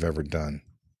craziest thing you've ever done?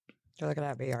 You're looking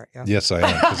at me, aren't you? Yes, I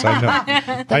am.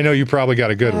 'Cause I know you probably got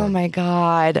a good Oh one. my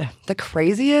God. The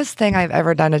craziest thing I've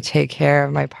ever done to take care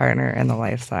of my partner in the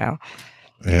lifestyle.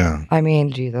 Yeah. I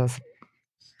mean, Jesus.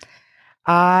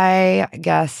 I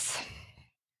guess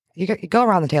you go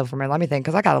around the table for a minute. Let me think,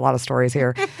 because I got a lot of stories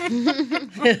here.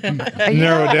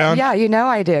 Narrow it down. Yeah,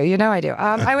 I do. I do.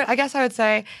 I guess I would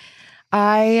say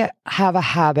I have a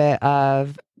habit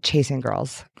of chasing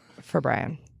girls for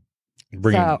Brian.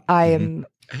 Bring So it. I am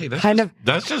Hey, that's kind just, of-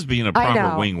 that's just being a I proper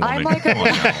know. wing I'm woman. like a- Come on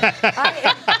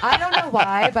now. I don't know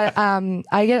why, but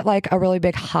I get like a really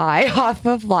big high off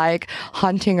of like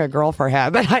hunting a girl for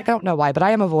him. But I don't know why. But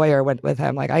I am a voyeur with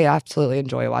him. Like I absolutely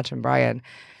enjoy watching Brian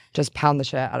just pound the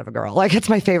shit out of a girl. Like it's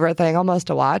my favorite thing almost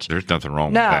to watch. There's nothing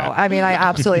wrong No, with that. I mean I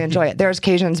absolutely enjoy it. There's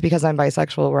occasions because I'm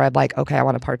bisexual where I'm like, okay, I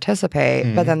want to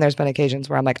participate. But then there's been occasions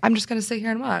where I'm like, I'm just going to sit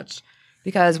here and watch.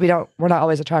 Because we're not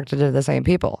always attracted to the same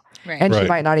people. Right. And Right. she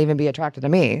might not even be attracted to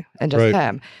me and just Right.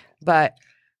 him. But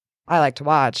I like to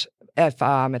watch if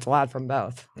it's allowed from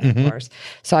both, Mhm. of course.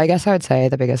 So I guess I would say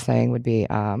the biggest thing would be,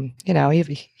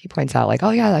 he points out like, oh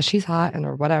yeah, she's hot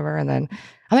or whatever. And then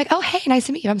I'm like, oh, hey, nice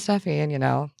to meet you. I'm Steffi. And,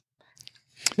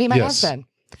 meet my Yes. husband.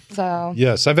 So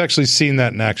Yes, I've actually seen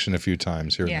that in action a few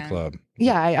times here in Yeah. the club.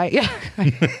 yeah, I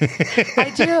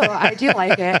do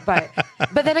like it.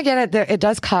 But then again, it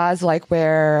does cause like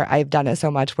where I've done it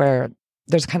so much where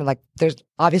there's kind of like, there's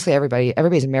obviously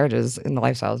everybody's marriages in the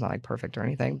lifestyle is not like perfect or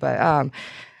anything, but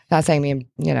not saying me and,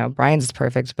 Brian's is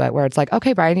perfect, but where it's like,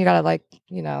 okay, Brian, you got to like,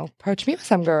 approach me with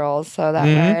some girls so that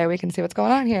Mhm. way we can see what's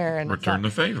going on here. And Return the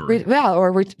favor.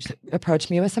 approach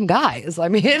me with some guys. I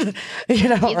mean,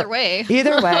 Either way.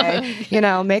 Either way,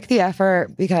 make the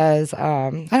effort because I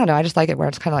don't know. I just like it where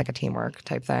it's kind of like a teamwork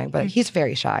type thing. But he's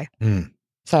very shy, Mm.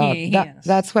 so He is.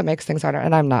 that's what makes things harder.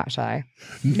 And I'm not shy.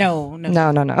 No. No.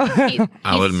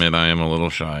 I'll admit I am a little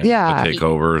shy. Yeah. The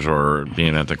takeovers or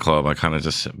being at the club, I kind of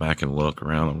just sit back and look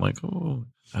around. I'm like, oh,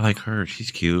 I like her.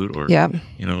 She's cute. Or, Yeah.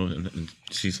 and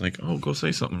she's like, oh, go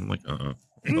say something. I'm like,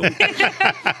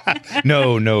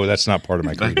 No, that's not part of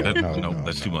my credo. No,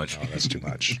 that's too much. No, that's too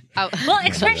much. Well,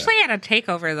 especially at a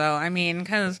takeover, though. I mean,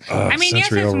 because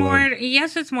sensory overload.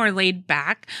 it's more laid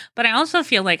back, but I also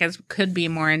feel like it could be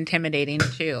more intimidating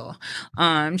too.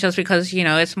 Just because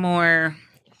it's more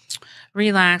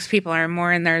relaxed, people are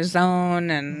more in their zone,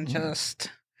 and just.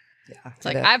 Yeah, It's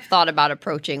like I've thought about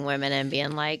approaching women and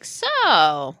being like,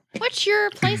 "So, what's your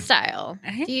play style?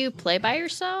 Do you play by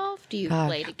yourself? Do you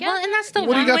play together?" Well, and that's the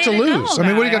What do you one got to way lose? go, I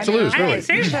mean, what do you got to guys. lose, I mean, really?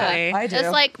 seriously. I do. It's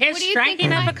like It's what do you striking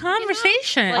think up of a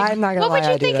conversation. I'm not gonna what would lie,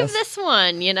 I you do think of this. this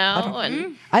one? And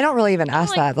I don't really even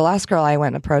ask that. The last girl I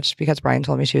went and approached because Brian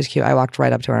told me she was cute. I walked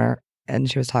right up to her and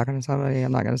she was talking to somebody.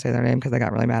 I'm not going to say their name because they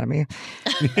got really mad at me.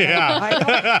 Yeah.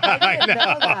 I didn't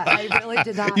know that. I really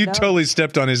did not You know. totally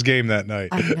stepped on his game that night.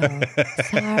 I know.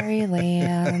 Sorry,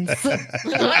 Lance. But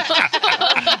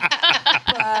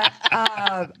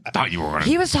Thought you were going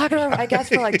he was talking to her, I guess,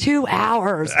 for like 2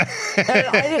 hours. And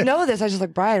I didn't know this. I was just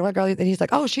like, Brian, what girl? And he's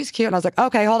like, oh, she's cute. And I was like,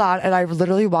 okay, hold on. And I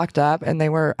literally walked up and they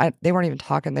weren't even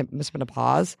talking. They must have been a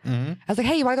pause. Mm-hmm. I was like,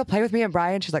 hey, you want to go play with me and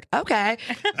Brian? She's like, okay.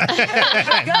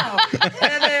 Go.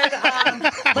 And then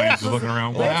Lance was looking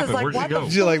around. What Lance is happened? like, Where'd you what go?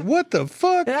 You're like, what the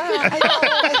fuck? yeah,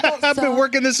 I know. I've been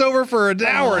working this over for an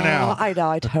hour now. I know.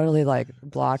 I totally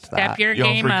blocked Step that. your Y'all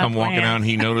game three up. come walking Lance. out and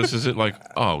he notices it like,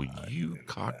 oh, you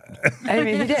caught me. I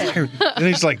mean, he did. And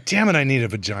he's like, damn it, I need a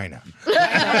vagina.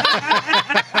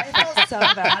 I felt so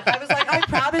bad. I was like, I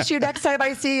promise you, next time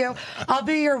I see you, I'll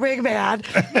be your wingman.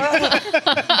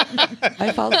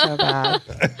 I felt so bad,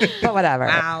 but whatever.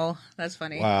 Wow, that's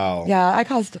funny. Wow. Yeah, I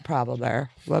caused a problem there.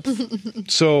 Whoops.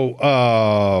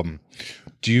 So,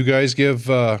 do you guys give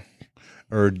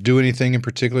or do anything in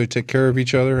particular to take care of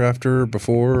each other after,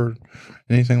 before, or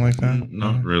anything like that?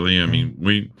 Not really. I mean,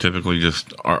 we typically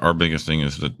just our biggest thing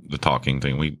is the talking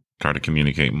thing. We try to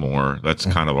communicate more. That's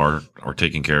kind of our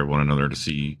taking care of one another to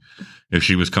see if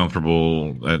she was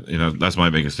comfortable. That's my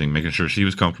biggest thing, making sure she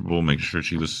was comfortable, making sure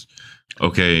she was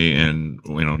okay, and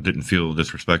didn't feel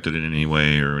disrespected in any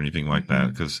way or anything like that.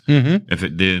 Because if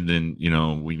it did, then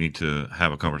we need to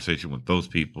have a conversation with those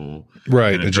people,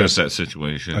 Right, and address that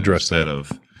situation instead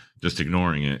of just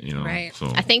ignoring it. Right.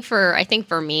 So I think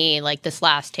for me, like this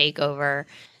last takeover,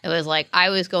 it was like I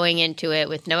was going into it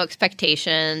with no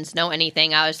expectations, no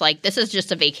anything. I was like, this is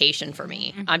just a vacation for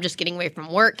me. I'm just getting away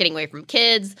from work, getting away from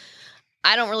kids.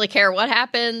 I don't really care what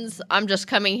happens. I'm just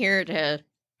coming here to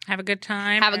Have a good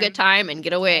time. have a good time and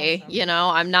get away.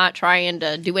 I'm not trying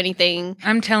to do anything.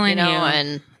 I'm telling you,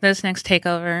 And this next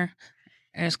takeover,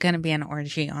 there's going to be an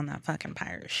orgy on that fucking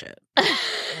pirate ship.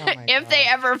 if they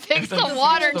ever fix the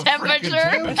water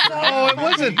temperature, Oh, it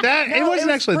wasn't that. It No, wasn't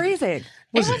was actually. freezing.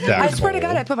 Wasn't that I swear to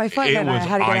cold. God, I put my foot in it and I was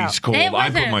had to get ice out. cold. It I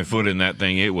put wasn't- my foot in that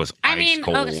thing. It was I ice mean,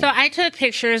 cold. so I took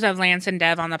pictures of Lance and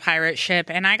Dev on the pirate ship,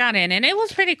 and I got in, and it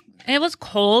was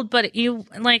cold, but you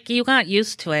got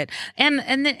used to it. And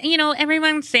then,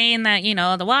 everyone's saying that,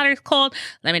 the water's cold.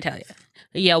 Let me tell you,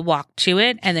 you walk to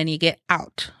it, and then you get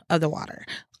out of the water,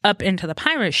 up into the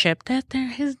pirate ship that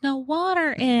there is no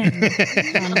water in.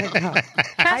 Oh my God.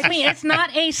 Trust me, it's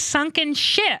not a sunken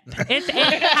ship. It's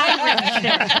a pirate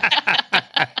ship.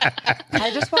 I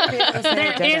just want to be able to say I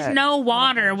There did is it. no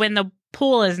water when the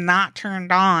pool is not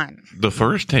turned on. The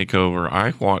first takeover,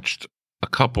 I watched a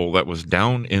couple that was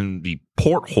down in the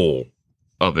porthole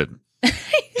of it.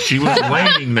 She was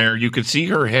laying there. You could see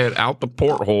her head out the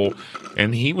porthole,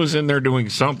 and he was in there doing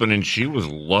something, and she was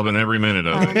loving every minute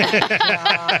of Oh it. my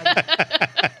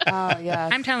God. Oh,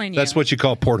 yes. I'm telling you. That's what you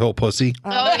call porthole pussy. Oh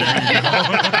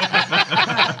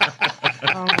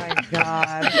my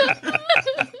God.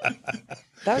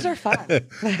 Those are fun. Do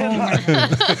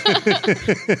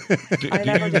I you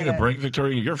never need did a it. break,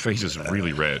 Victoria? Your face is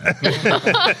really red.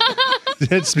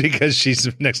 It's because she's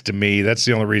next to me. That's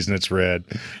the only reason it's red.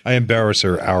 I embarrass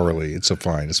her hourly. It's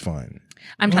fine. It's fine.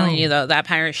 I'm telling you, though, that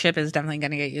pirate ship is definitely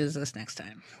going to get used this next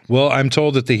time. Well, I'm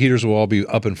told that the heaters will all be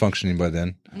up and functioning by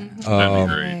then. That'd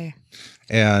be great.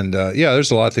 And there's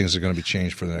a lot of things that are going to be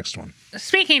changed for the next one.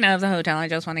 Speaking of the hotel, I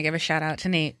just want to give a shout out to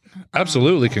Nate.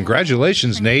 Absolutely.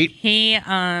 Congratulations, Nate. He,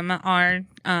 our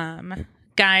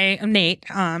guy, Nate,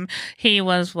 he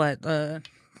was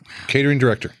Catering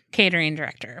director. catering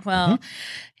director. Well,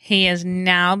 he has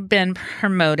now been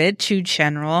promoted to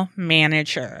general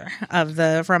manager of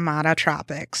the Ramada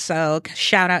Tropics. So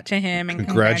shout out to him and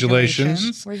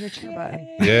Congratulations. congratulations. Where's your cheer button?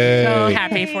 Yay. So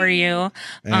happy for you.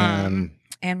 And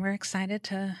And we're excited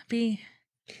to be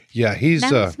Yeah, he's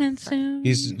Announcement soon.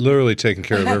 literally taking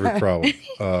care of every problem.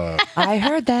 I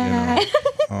heard that.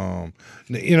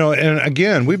 And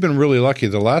again, we've been really lucky.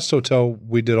 The last hotel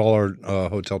we did all our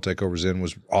hotel takeovers in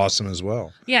was awesome as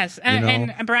well. Yes, You know?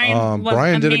 and Brian was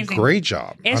Brian did a amazing. great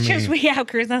job. It's just we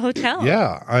outgrew the hotel.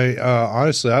 Yeah, I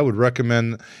honestly I would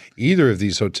recommend either of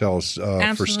these hotels for stay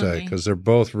Absolutely. because they're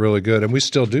both really good, and we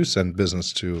still do send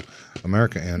business to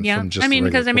America and Yeah, from just I mean, the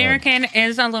because regular club. American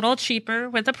is a little cheaper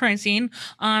with the pricing,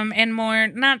 and more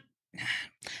not.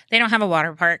 They don't have a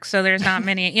water park, so there's not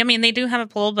many. I mean, they do have a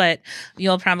pool, but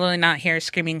you'll probably not hear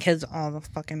screaming kids all the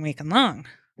fucking weekend long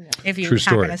if you True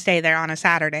happen story. to stay there on a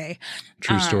Saturday.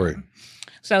 True story.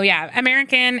 So yeah,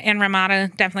 American and Ramada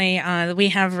definitely. We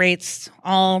have rates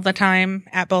all the time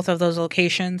at both of those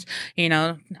locations. You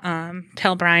know,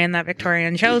 tell Brian that Victoria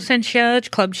and Joe sent you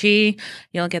Club G.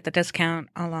 You'll get the discount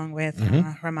along with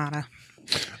Ramada.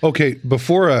 Okay,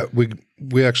 before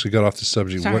we actually got off the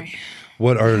subject, Sorry.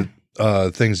 what are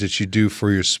things that you do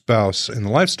for your spouse in the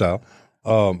lifestyle,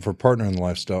 for partner in the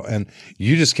lifestyle? And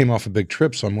you just came off a big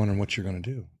trip, so I'm wondering what you're going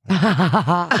to do.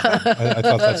 I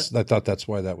thought that's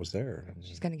why that was there.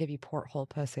 She's gonna give you porthole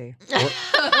pussy.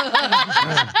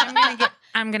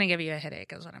 I'm gonna give you a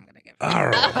headache. Is what I'm gonna give you. All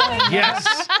right,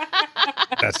 yes,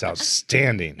 that's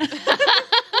outstanding.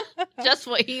 Just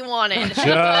what he wanted.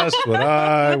 Just what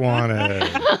I wanted.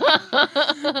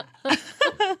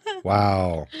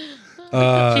 Wow.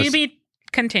 To be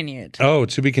continued. Oh,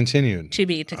 to be continued. To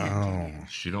be continued. Oh,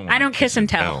 She don't I don't want kiss and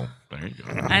tell. There you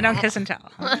go. I don't kiss and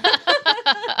tell.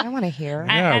 I want to hear.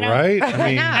 yeah, I don't- right. I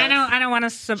mean, I don't want to.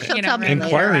 She'll tell me later.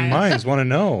 inquiring minds want to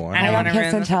know. I I don't don't wanna kiss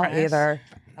ruin and the tell surprise. either.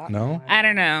 No, I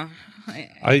don't know.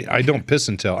 I don't piss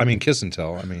and tell. I mean, kiss and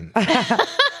tell. I mean,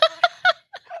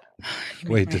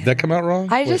 wait, did that come out wrong?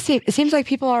 I just see it seems like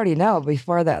people already know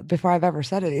before I've ever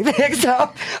said anything.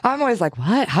 So I'm always like,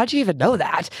 what? How'd you even know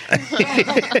that?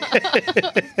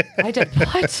 I did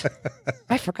what?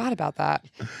 I forgot about that.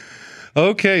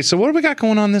 Okay, so what do we got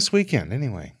going on this weekend?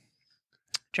 Anyway,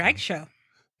 Drag show.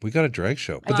 we got a drag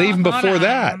show, but Well, even hold before on,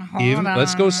 that, hold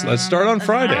let's start on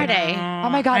Friday. Friday. Oh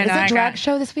my God, is it a drag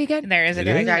show this weekend? There is a It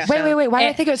drag is? show. Wait. Why did I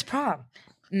It- think it was prom?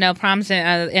 No, prom's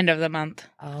end of the month.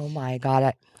 Oh my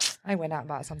God. I went out and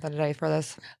bought something today for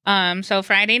this. So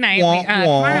Friday night, Wah, wah.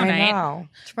 tomorrow I night, know.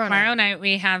 tomorrow night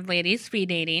we have ladies speed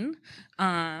dating.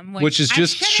 Which is I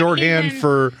just shouldn't shorthand even-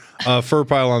 for fur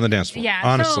pile on the dance floor. Yeah,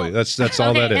 honestly, so- that's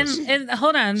all Okay, that is. And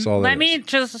hold on, That's all that let me is.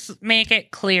 just make it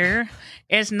clear.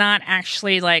 It's not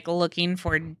actually like looking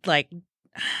for like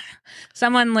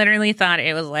someone literally thought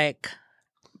it was like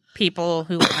people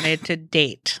who wanted to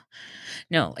date.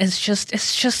 No, it's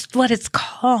just what it's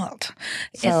called.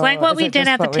 It's So like what is we it did just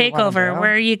at the what we wanna takeover, do?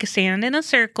 where you stand in a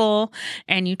circle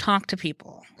and you talk to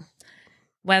people.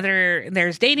 Whether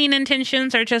there's dating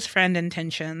intentions or just friend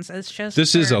intentions, it's just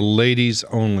This is for- a ladies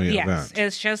only yes, event.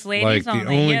 it's just Like ladies the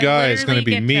only. only You guy is going to literally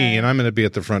be get me, to- and I'm going to be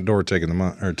at the front door taking the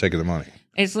money.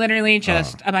 It's literally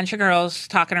just a bunch of girls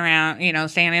talking around,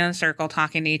 standing in a circle,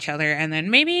 talking to each other. And then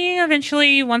maybe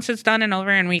eventually, once it's done and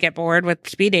over and we get bored with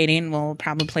speed dating, we'll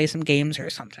probably play some games or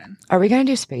something. Are we going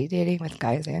to do speed dating with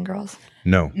guys and girls?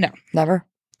 No. Never.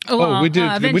 Oh, we do. We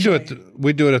do eventually. it.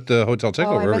 We do it at the hotel I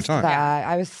takeover every missed time. that.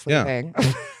 I was Yeah. sleeping.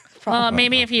 Well,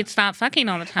 maybe if you'd stop fucking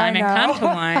all the time I and come know. to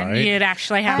one, Right. you'd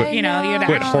actually have, I you'd know.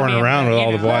 Quit actually whoring be around with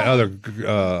all the you know.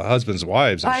 other husbands'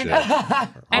 wives and I shit. know.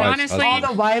 And Wives' honestly- All husbands.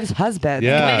 the wives' husbands.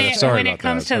 Yeah. When sorry it about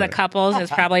comes that. to the Sorry. couples,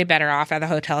 it's probably better off at the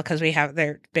hotel because we have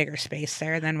their bigger space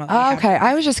there than what we Oh, have. okay.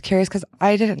 I was just curious because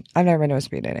I've never been to a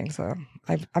speed dating, so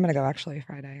I'm gonna go actually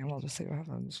Friday, and we'll just see what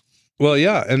happens. Well,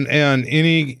 yeah, and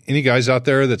any guys out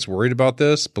there that's worried about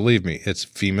this, believe me, it's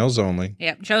females only.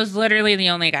 Yep. Joe's literally the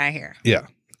only guy here, Yeah,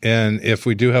 and if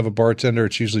we do have a bartender,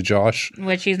 it's usually Josh.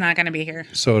 which he's not going to be here.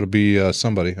 So it'll be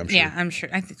somebody. I'm sure. Yeah, I'm sure.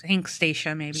 I think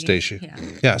Stacia maybe. Stacia. Yeah.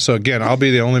 Yeah. So again, I'll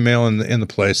be the only male in the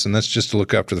place, and that's just to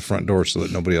look after the front door so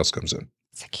that nobody else comes in.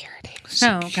 Security.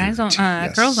 No, guys,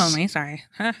 Security, girls yes. only. Sorry,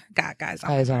 got guys.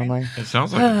 Guys only. It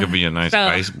sounds like it could be a nice So-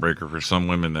 icebreaker for some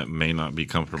women that may not be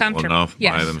comfortable enough by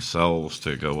yes. themselves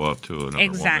to go up to another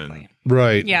Exactly. woman.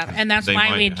 Right. Yeah, and that's They why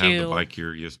might we have the do.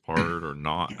 bi-curious part or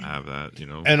not have that,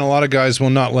 And a lot of guys will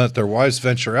not let their wives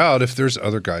venture out if there's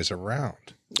other guys around.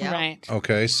 Yeah. Right.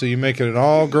 Okay, so you make it an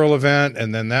all girl event,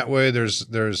 and then that way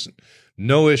there's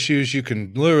no issues. You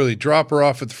can literally drop her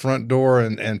off at the front door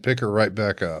and pick her right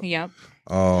back up. Yep.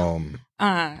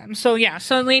 So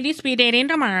So ladies speed dating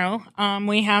tomorrow.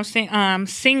 We have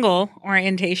single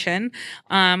orientation.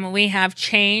 We have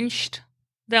changed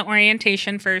the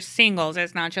orientation for singles.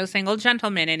 It's not just single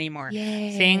gentlemen anymore.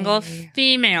 Yay. Single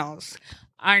females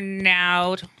are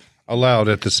now Allowed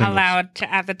at the singles. allowed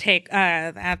to at the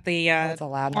It's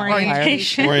allowed, not required.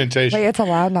 orientation. Orientation. Wait, it's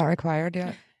allowed, not required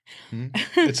yet.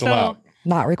 It's So- allowed.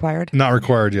 Not required. Not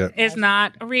required yet. Is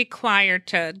not required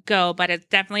to go, but it's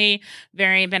definitely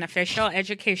very beneficial,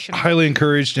 educational, Highly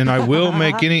encouraged, and I will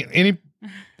make any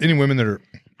women that are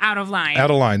out of line.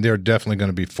 out of line, they're definitely going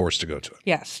to be forced to go to it.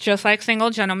 Yes, just like single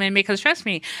gentlemen, because trust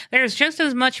me, there's just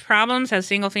as much problems as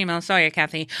single females. Sorry,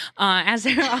 Kathy, as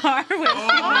there are with.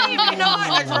 I'm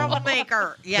not a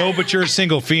troublemaker. Yeah. No, but you're a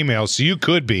single female, so you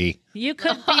could be. You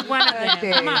could be one of them.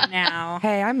 be. Come on now.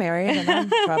 Hey, I'm married and I'm in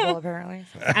trouble apparently.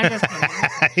 So. I'm just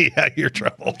kidding. Yeah, you're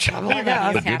trouble. We love you,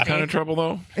 The good Kathy. kind of trouble,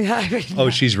 though. Yeah, I mean, Oh,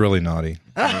 she's really naughty.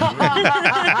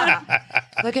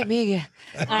 look at me.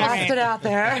 Lost it out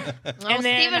there. Well, And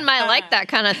then, Steven might like that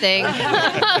kind of thing. Hey.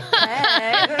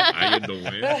 I get the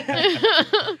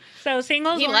win. So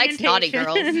singles He likes naughty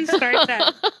orientation starts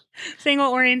at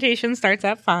single orientation starts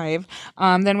at 5.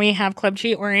 Then we have Club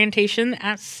G orientation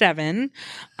at 7.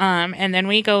 And then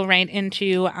we go right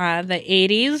into the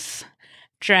 80s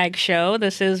drag show.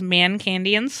 This is Man,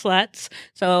 Candy, and Sluts.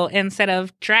 So instead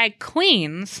of drag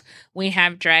queens, we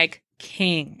have drag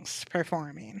kings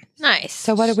performing. Nice.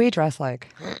 So what do we dress like?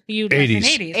 You dress in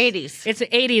 80s. 80s. It's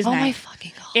 80s Oh night. my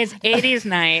fucking god. It's 80s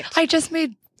night. I just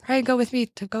made Brian go with me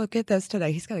to go get this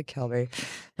today. He's gonna kill me.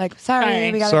 Like, sorry,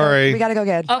 Sorry. we gotta Sorry. Go, we gotta go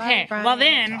get. Okay, Brian. well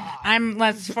then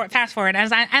fast forward.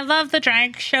 As I love the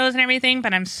drag shows and everything,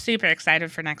 but I'm super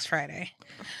excited for next Friday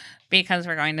because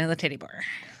we're going to the Titty Bar.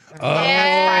 Oh,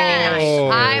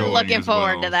 Yes. I'm Going looking as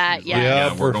forward well. to that. yeah,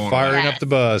 Yeah. we're going firing back. up the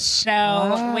bus.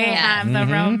 So we have the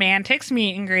Mhm. Romantics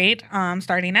meet and greet,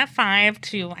 starting at 5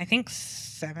 to I think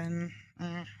 7.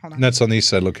 Hold on. And that's on the East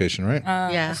Side location, right?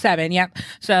 Yeah. 7, yep.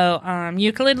 So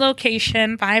Euclid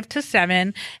location 5 to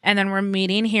 7, and then we're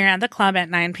meeting here at the club at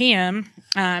 9 p.m.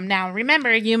 Now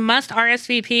remember, you must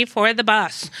RSVP for the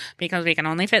bus because we can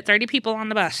only fit 30 people on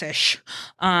the bus ish.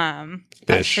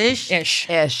 Ish.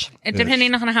 Ish.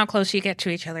 Depending on how close you get to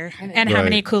each other and how Right.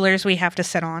 many coolers we have to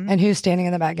sit on. And who's standing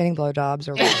in the back getting blowjobs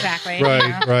or what? Exactly. Right,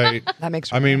 yeah. right. That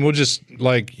makes. I mean, we'll just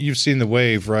like you've seen the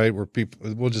wave, right? Where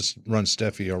we'll just run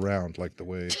Steffi around like the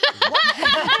wave.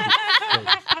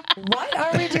 What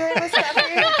are we doing with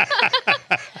Stephanie?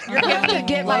 You're going to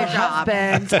get my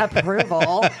husband's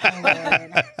approval.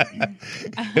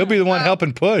 He'll be the one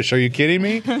helping push. Are you kidding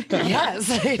me? Yes.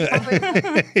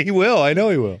 He will. I know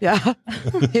he will. Yeah.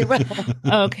 He will.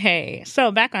 Okay,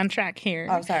 so back on track here.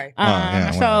 Oh, sorry.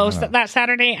 yeah, So well. that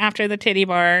Saturday after the Titty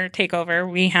Bar takeover,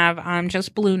 we have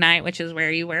just Blue Night, which is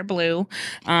where you wear blue,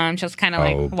 just kind of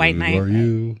like White blue Night. Are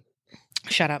you?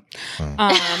 Shut up.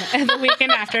 Oh. And the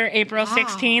weekend after, April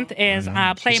 16th, is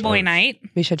Playboy harsh. Night.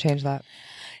 We should change that.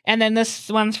 And then this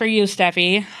one's for you,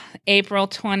 Steffi. April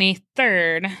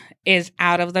 23rd is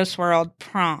Out of This World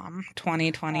Prom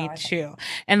 2022.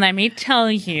 And let me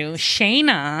tell you,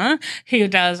 Shayna, who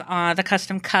does the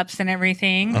custom cups and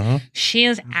everything, Uh-huh. she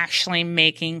is actually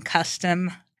making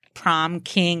custom prom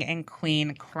king and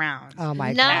queen crowns. Oh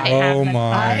my Nice. god. Oh, Have the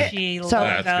my. Gucci So-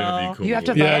 That's gonna logo. be cool. You have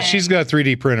to Yeah, vote. she's got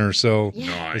 3D printer, so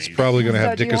Nice. it's probably going to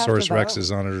have So do you have to Dickosaurus vote?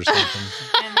 Rexes on it or something.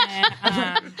 And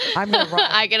then, I'm gonna run.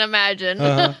 I can imagine.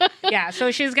 Uh-huh. yeah, so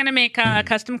she's gonna make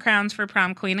custom crowns for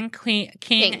prom queen and king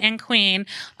King. and queen.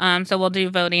 So we'll do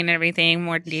voting and everything.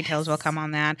 More details will come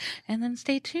on that, and then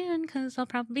stay tuned because there'll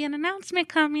probably be an announcement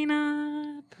coming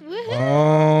up.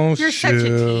 Oh, You're such a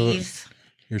tease.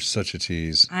 You're such a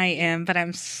tease. I am, but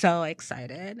I'm so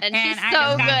excited, And she's I so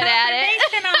just got good at it.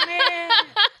 confirmation on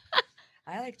it.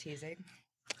 I like teasing.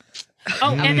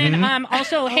 Oh, and then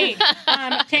also, hey,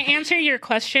 to answer your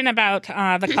question about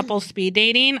the couple speed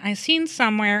dating, I seen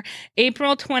somewhere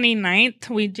April 29th,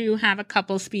 we do have a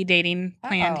couple speed dating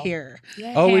planned Uh-oh. here.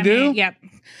 Oh, we Tammy, do? Yep.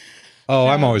 Oh,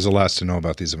 I'm always the last to know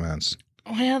about these events.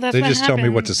 Well, that's They what just tell me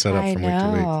what to happens. set up I from week to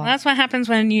week. know. That's what happens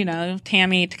when,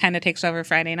 Tammy kind of takes over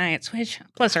Friday nights, which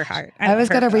bless her heart. I was love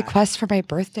her gonna for that. request for my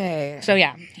birthday. So,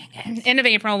 yeah, end of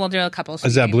April, we'll do a couple.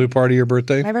 Is that blue party your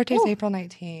birthday? My birthday's April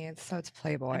 19th, so it's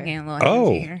Playboy. I'm getting a little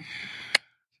Oh. handsy here.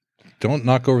 Don't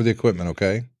knock over the equipment,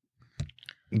 okay?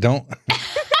 Don't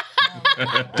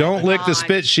don't lick the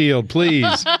spit shield,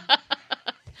 please.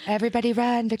 Everybody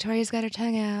run. Victoria's got her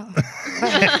tongue out.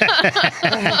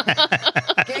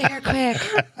 Get here quick.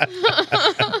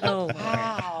 Oh,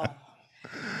 wow.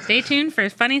 Stay tuned for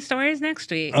funny stories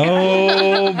next week.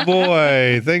 Oh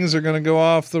boy, things are going to go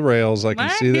off the rails. I can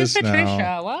What? see Who's this Patricia?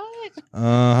 now.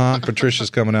 What? Patricia's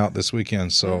coming out this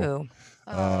weekend, so Ooh.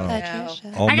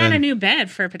 Patricia. all I got a men. new bed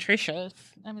for Patricia.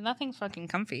 I mean, that thing's fucking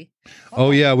comfy.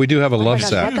 Oh yeah, we do have a Oh my love gosh,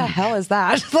 sack. what the hell is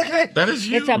that? Look at it. That is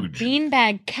huge. It's a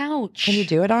beanbag couch. Can you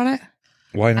do it on it?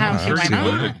 Why not? I don't see why see not.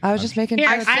 why. I was just making Here,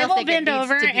 sure. I will think it bend needs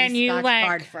over to be and you, Scotch like-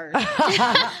 Guard first.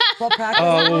 We'll practice.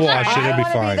 Oh, we'll watch it. I It'll be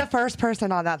wanna fine. be the first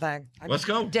person on that thing. Let's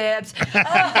go. Dibs.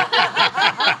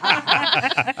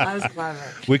 I was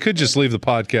clever. We could just leave the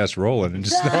podcast rolling and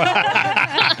just. You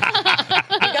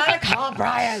gotta call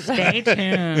Brian. Stay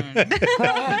tuned.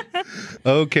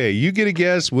 Okay, you get a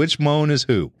guess which moan is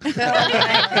who. Oh my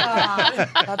God.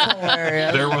 That's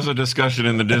hilarious. There was a discussion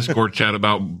in the Discord chat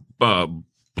about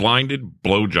blinded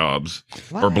blowjobs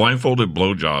or What? blindfolded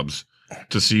blowjobs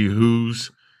to see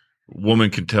whose woman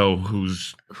could tell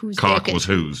whose cock dick was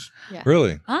whose.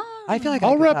 Really? Oh. I feel like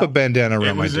I'll I could wrap a tell. bandana It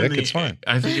around my was in dick. the- It's fine.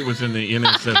 I think it was in the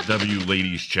NSFW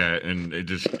ladies chat, and it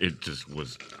just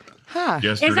was. Huh.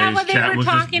 Yesterday's what they chat were was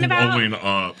talking just about? blowing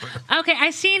up. Okay, I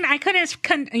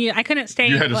couldn't stay.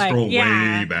 You had to like, scroll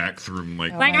yeah. way back through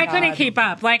like Like my I couldn't God. keep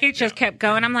up. Like it just kept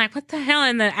going. I'm like, what the hell?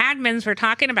 And the admins were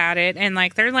talking about it, and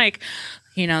like they're like,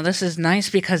 this is nice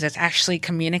because it's actually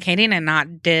communicating and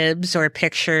not dibs or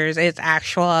pictures. It's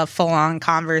actual full-on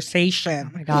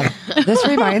conversation. Oh my God. This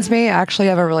reminds me actually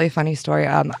of a really funny story.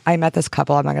 I met this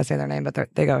couple. I'm not going to say their name, but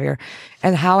they go here.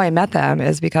 And how I met them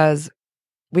is because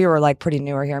we were like pretty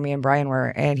newer here, me and Brian were,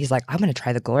 and he's like, I'm going to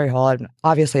try the glory hole. And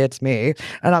obviously it's me.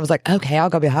 And I was like, okay, I'll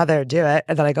go behind there and do it.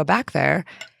 And then I go back there.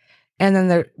 And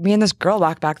then me and this girl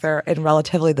walk back there in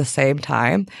relatively the same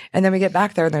time. And then we get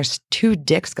back there and there's two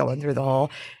dicks going through the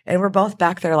hole. And we're both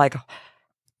back there like,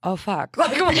 oh, fuck.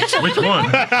 Like, which one?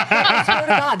 I swear to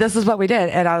God, this is what we did.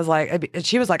 And I was like, and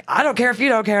she was like, I don't care if you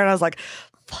don't care. And I was like,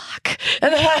 fuck.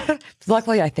 And then,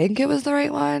 luckily, I think it was the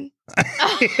right one.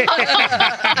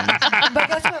 But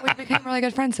guess what? We became really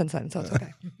good friends since then, so it's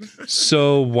okay.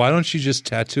 So why don't you just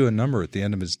tattoo a number at the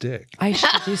end of his dick? I should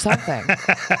do something, but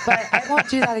I won't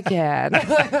do that again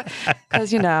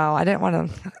because I didn't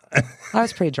want to. I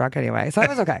was pretty drunk anyway, so it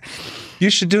was okay. You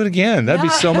should do it again. That'd be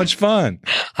so much fun.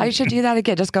 I should do that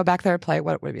again. Just go back there and play.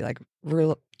 What would it be like?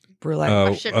 Roulette.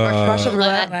 Russian Russian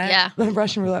roulette. Yeah.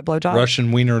 Russian roulette blowjob.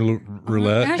 Russian wiener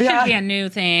roulette. That should Yeah. be a new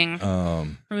thing.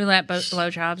 Roulette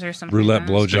blowjobs or something. Roulette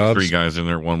like that. blowjobs. Three guys in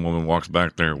there. One woman walks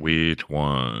back there. Which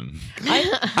one?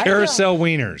 I Carousel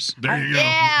wieners. There you go.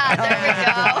 Yeah, there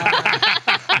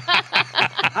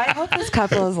I hope this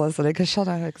couple is listening because she'll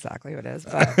know exactly what it is.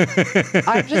 But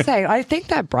I'm just saying, I think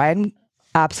that Brian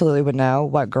absolutely would know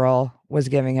what girl was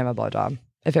giving him a blowjob.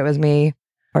 If it was me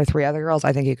or three other girls,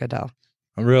 I think he could tell.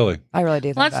 Really? I really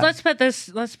do think that. Let's put this.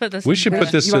 We should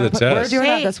put this You to wanna the We're test. doing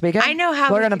that Hey, this weekend. I know how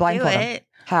We're we gonna could blindfold do him. it.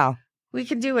 How? We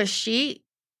could do a sheet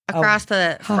Oh. across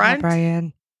the Oh, front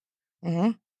Brian.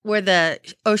 Mm-hmm. where the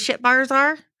oh shit bars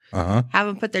are. Uh-huh. Have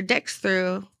them put their dicks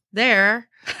through there,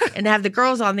 and have the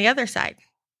girls on the other side.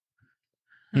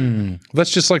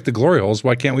 That's just like the glory holes.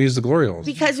 Why can't we use the glory holes?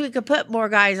 Because we could put more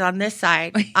guys on this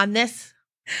side, on this,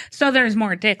 So there's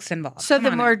more dicks involved. so Come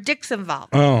the on more dicks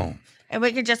involved, Oh. and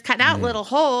we could just cut out little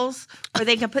holes where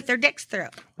they can put their dicks through.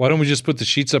 Why don't we just put the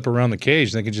sheets up around the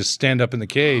cage and they can just stand up in the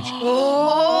cage?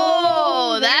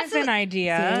 Oh, that's an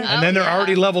idea. And then they're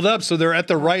already leveled up, so they're at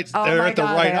the right Oh they're my at the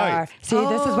God, right they height. are. See,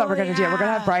 this is what we're going to do. We're going to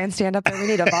have Brian stand up there. We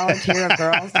need a volunteer of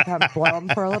girls to come blow him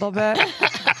for a little bit.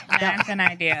 That's an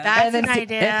idea. That's And then an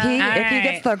idea. If he All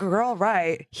gets the girl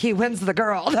right, he wins the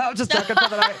girl. No, I'm just joking. For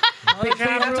the night. But you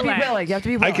have to be willing. You have to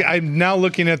be willing. I'm now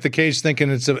looking at the cage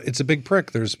thinking it's a big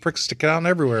prick. There's pricks sticking out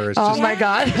everywhere. It's Oh just, my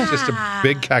God. it's just a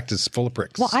big cactus full of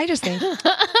pricks. Well, I just think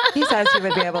he says he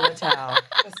would be able to tell.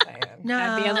 Just saying. No,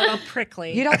 That'd be a little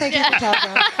prickly. You don't think you could tell,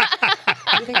 Joe?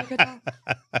 Do you think you could tell?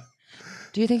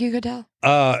 Do you think you could tell?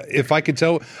 If I could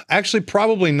tell, actually,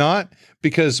 probably not,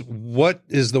 because what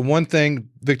is the one thing,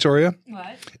 Victoria?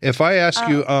 What? If I ask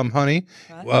you, honey,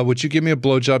 would you give me a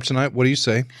blowjob tonight? What do you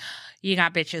say? You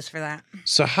got bitches for that.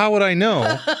 So how would I know?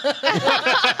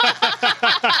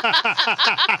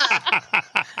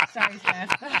 Sorry,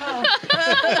 Steph.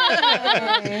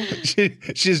 She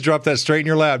just dropped that straight in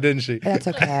your lap, didn't she? That's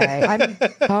okay. I'm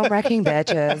home wrecking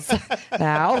bitches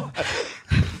now.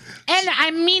 And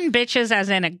I mean bitches as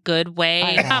in a good way.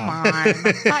 I know. Come on.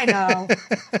 I know.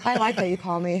 I like that you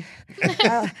call me.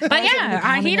 But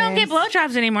yeah, he don't get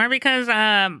blowjobs anymore because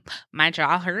my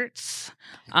jaw hurts.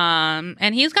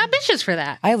 And he's got bitches for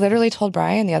that. I literally told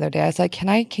Brian the other day, I was like,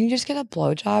 can you just get a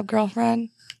blowjob, girlfriend?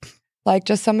 Like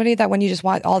just somebody that when you just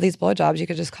want all these blowjobs, you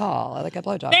could just call like a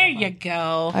blowjob. There you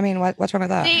go. I mean, what's wrong with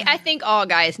that? See, I think all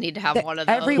guys need to have one of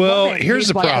those. Every Well, woman here's needs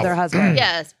the one for problem. their husband.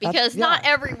 Yes, because yeah. not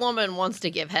every woman wants to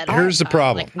give head. all Here's the time.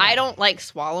 problem. Like, I don't like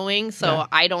swallowing, so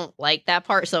I don't like that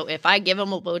part. So if I give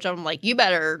him a blowjob, I'm like, you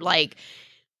better like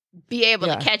be able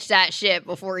Yeah. to catch that shit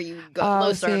before you go Oh,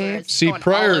 low see. server. It's See, going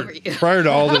all over you. prior to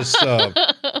all this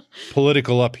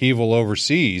political upheaval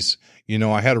overseas,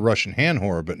 I had a Russian hand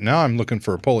whore, but now I'm looking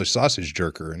for a Polish sausage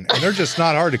jerker, and they're just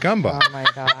not hard to come by. Oh my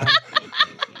god.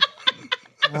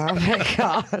 Oh my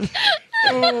god.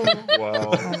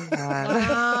 Wow. Oh god.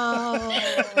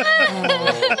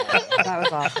 That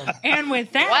was awesome. And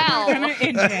with that, Wow. we're going to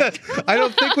end it. I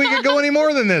don't think we could go any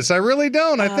more than this. I really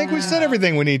don't. I think we've said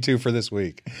everything we need to for this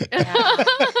week.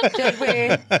 Did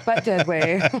we? But did we?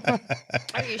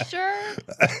 Are you sure?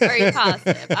 Are you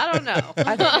positive? I don't know.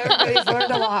 I think everybody's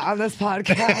learned a lot on this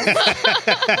podcast.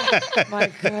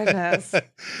 My goodness.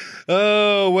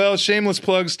 Oh, well, shameless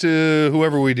plugs to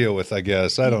whoever we deal with, I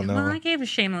guess. I don't Well, know. I gave a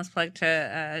shameless plug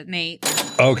to Nate.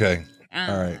 Okay. All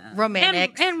right.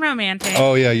 Romantic. And romantic.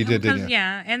 Oh, yeah, you did, didn't you?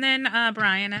 Yeah, and then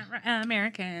Brian at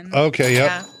American. Okay,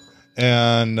 yep.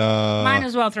 Yeah. And, Might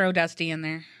as well throw Dusty in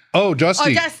there. oh,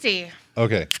 Dusty. Oh, Dusty.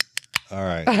 Okay. All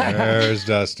right. There's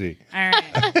Dusty. All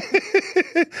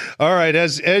right. All right.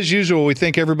 As usual, we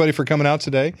thank everybody for coming out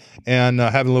today and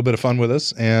having a little bit of fun with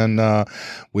us. And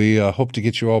we hope to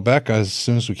get you all back as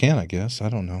soon as we can, I guess. I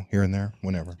don't know. Here and there,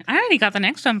 whenever. I already got the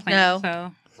next one planned. No.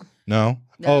 So No?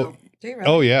 No. Do you really?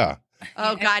 Oh, yeah.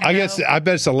 Oh, God. I no. guess I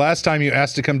bet it's the last time you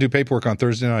asked to come do paperwork on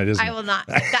Thursday night, isn't it? I will not.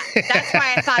 That's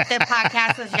why I thought the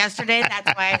podcast was yesterday. That's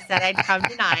why I said I'd come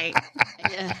tonight.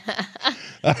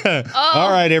 All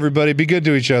right, everybody. Be good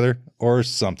to each other or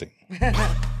something.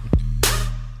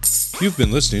 You've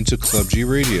been listening to Club G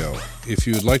Radio. If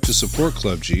you would like to support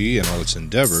Club G and all its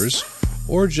endeavors,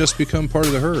 or just become part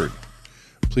of the herd,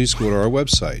 please go to our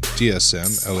website,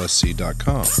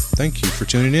 dsmlsc.com. Thank you for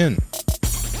tuning in.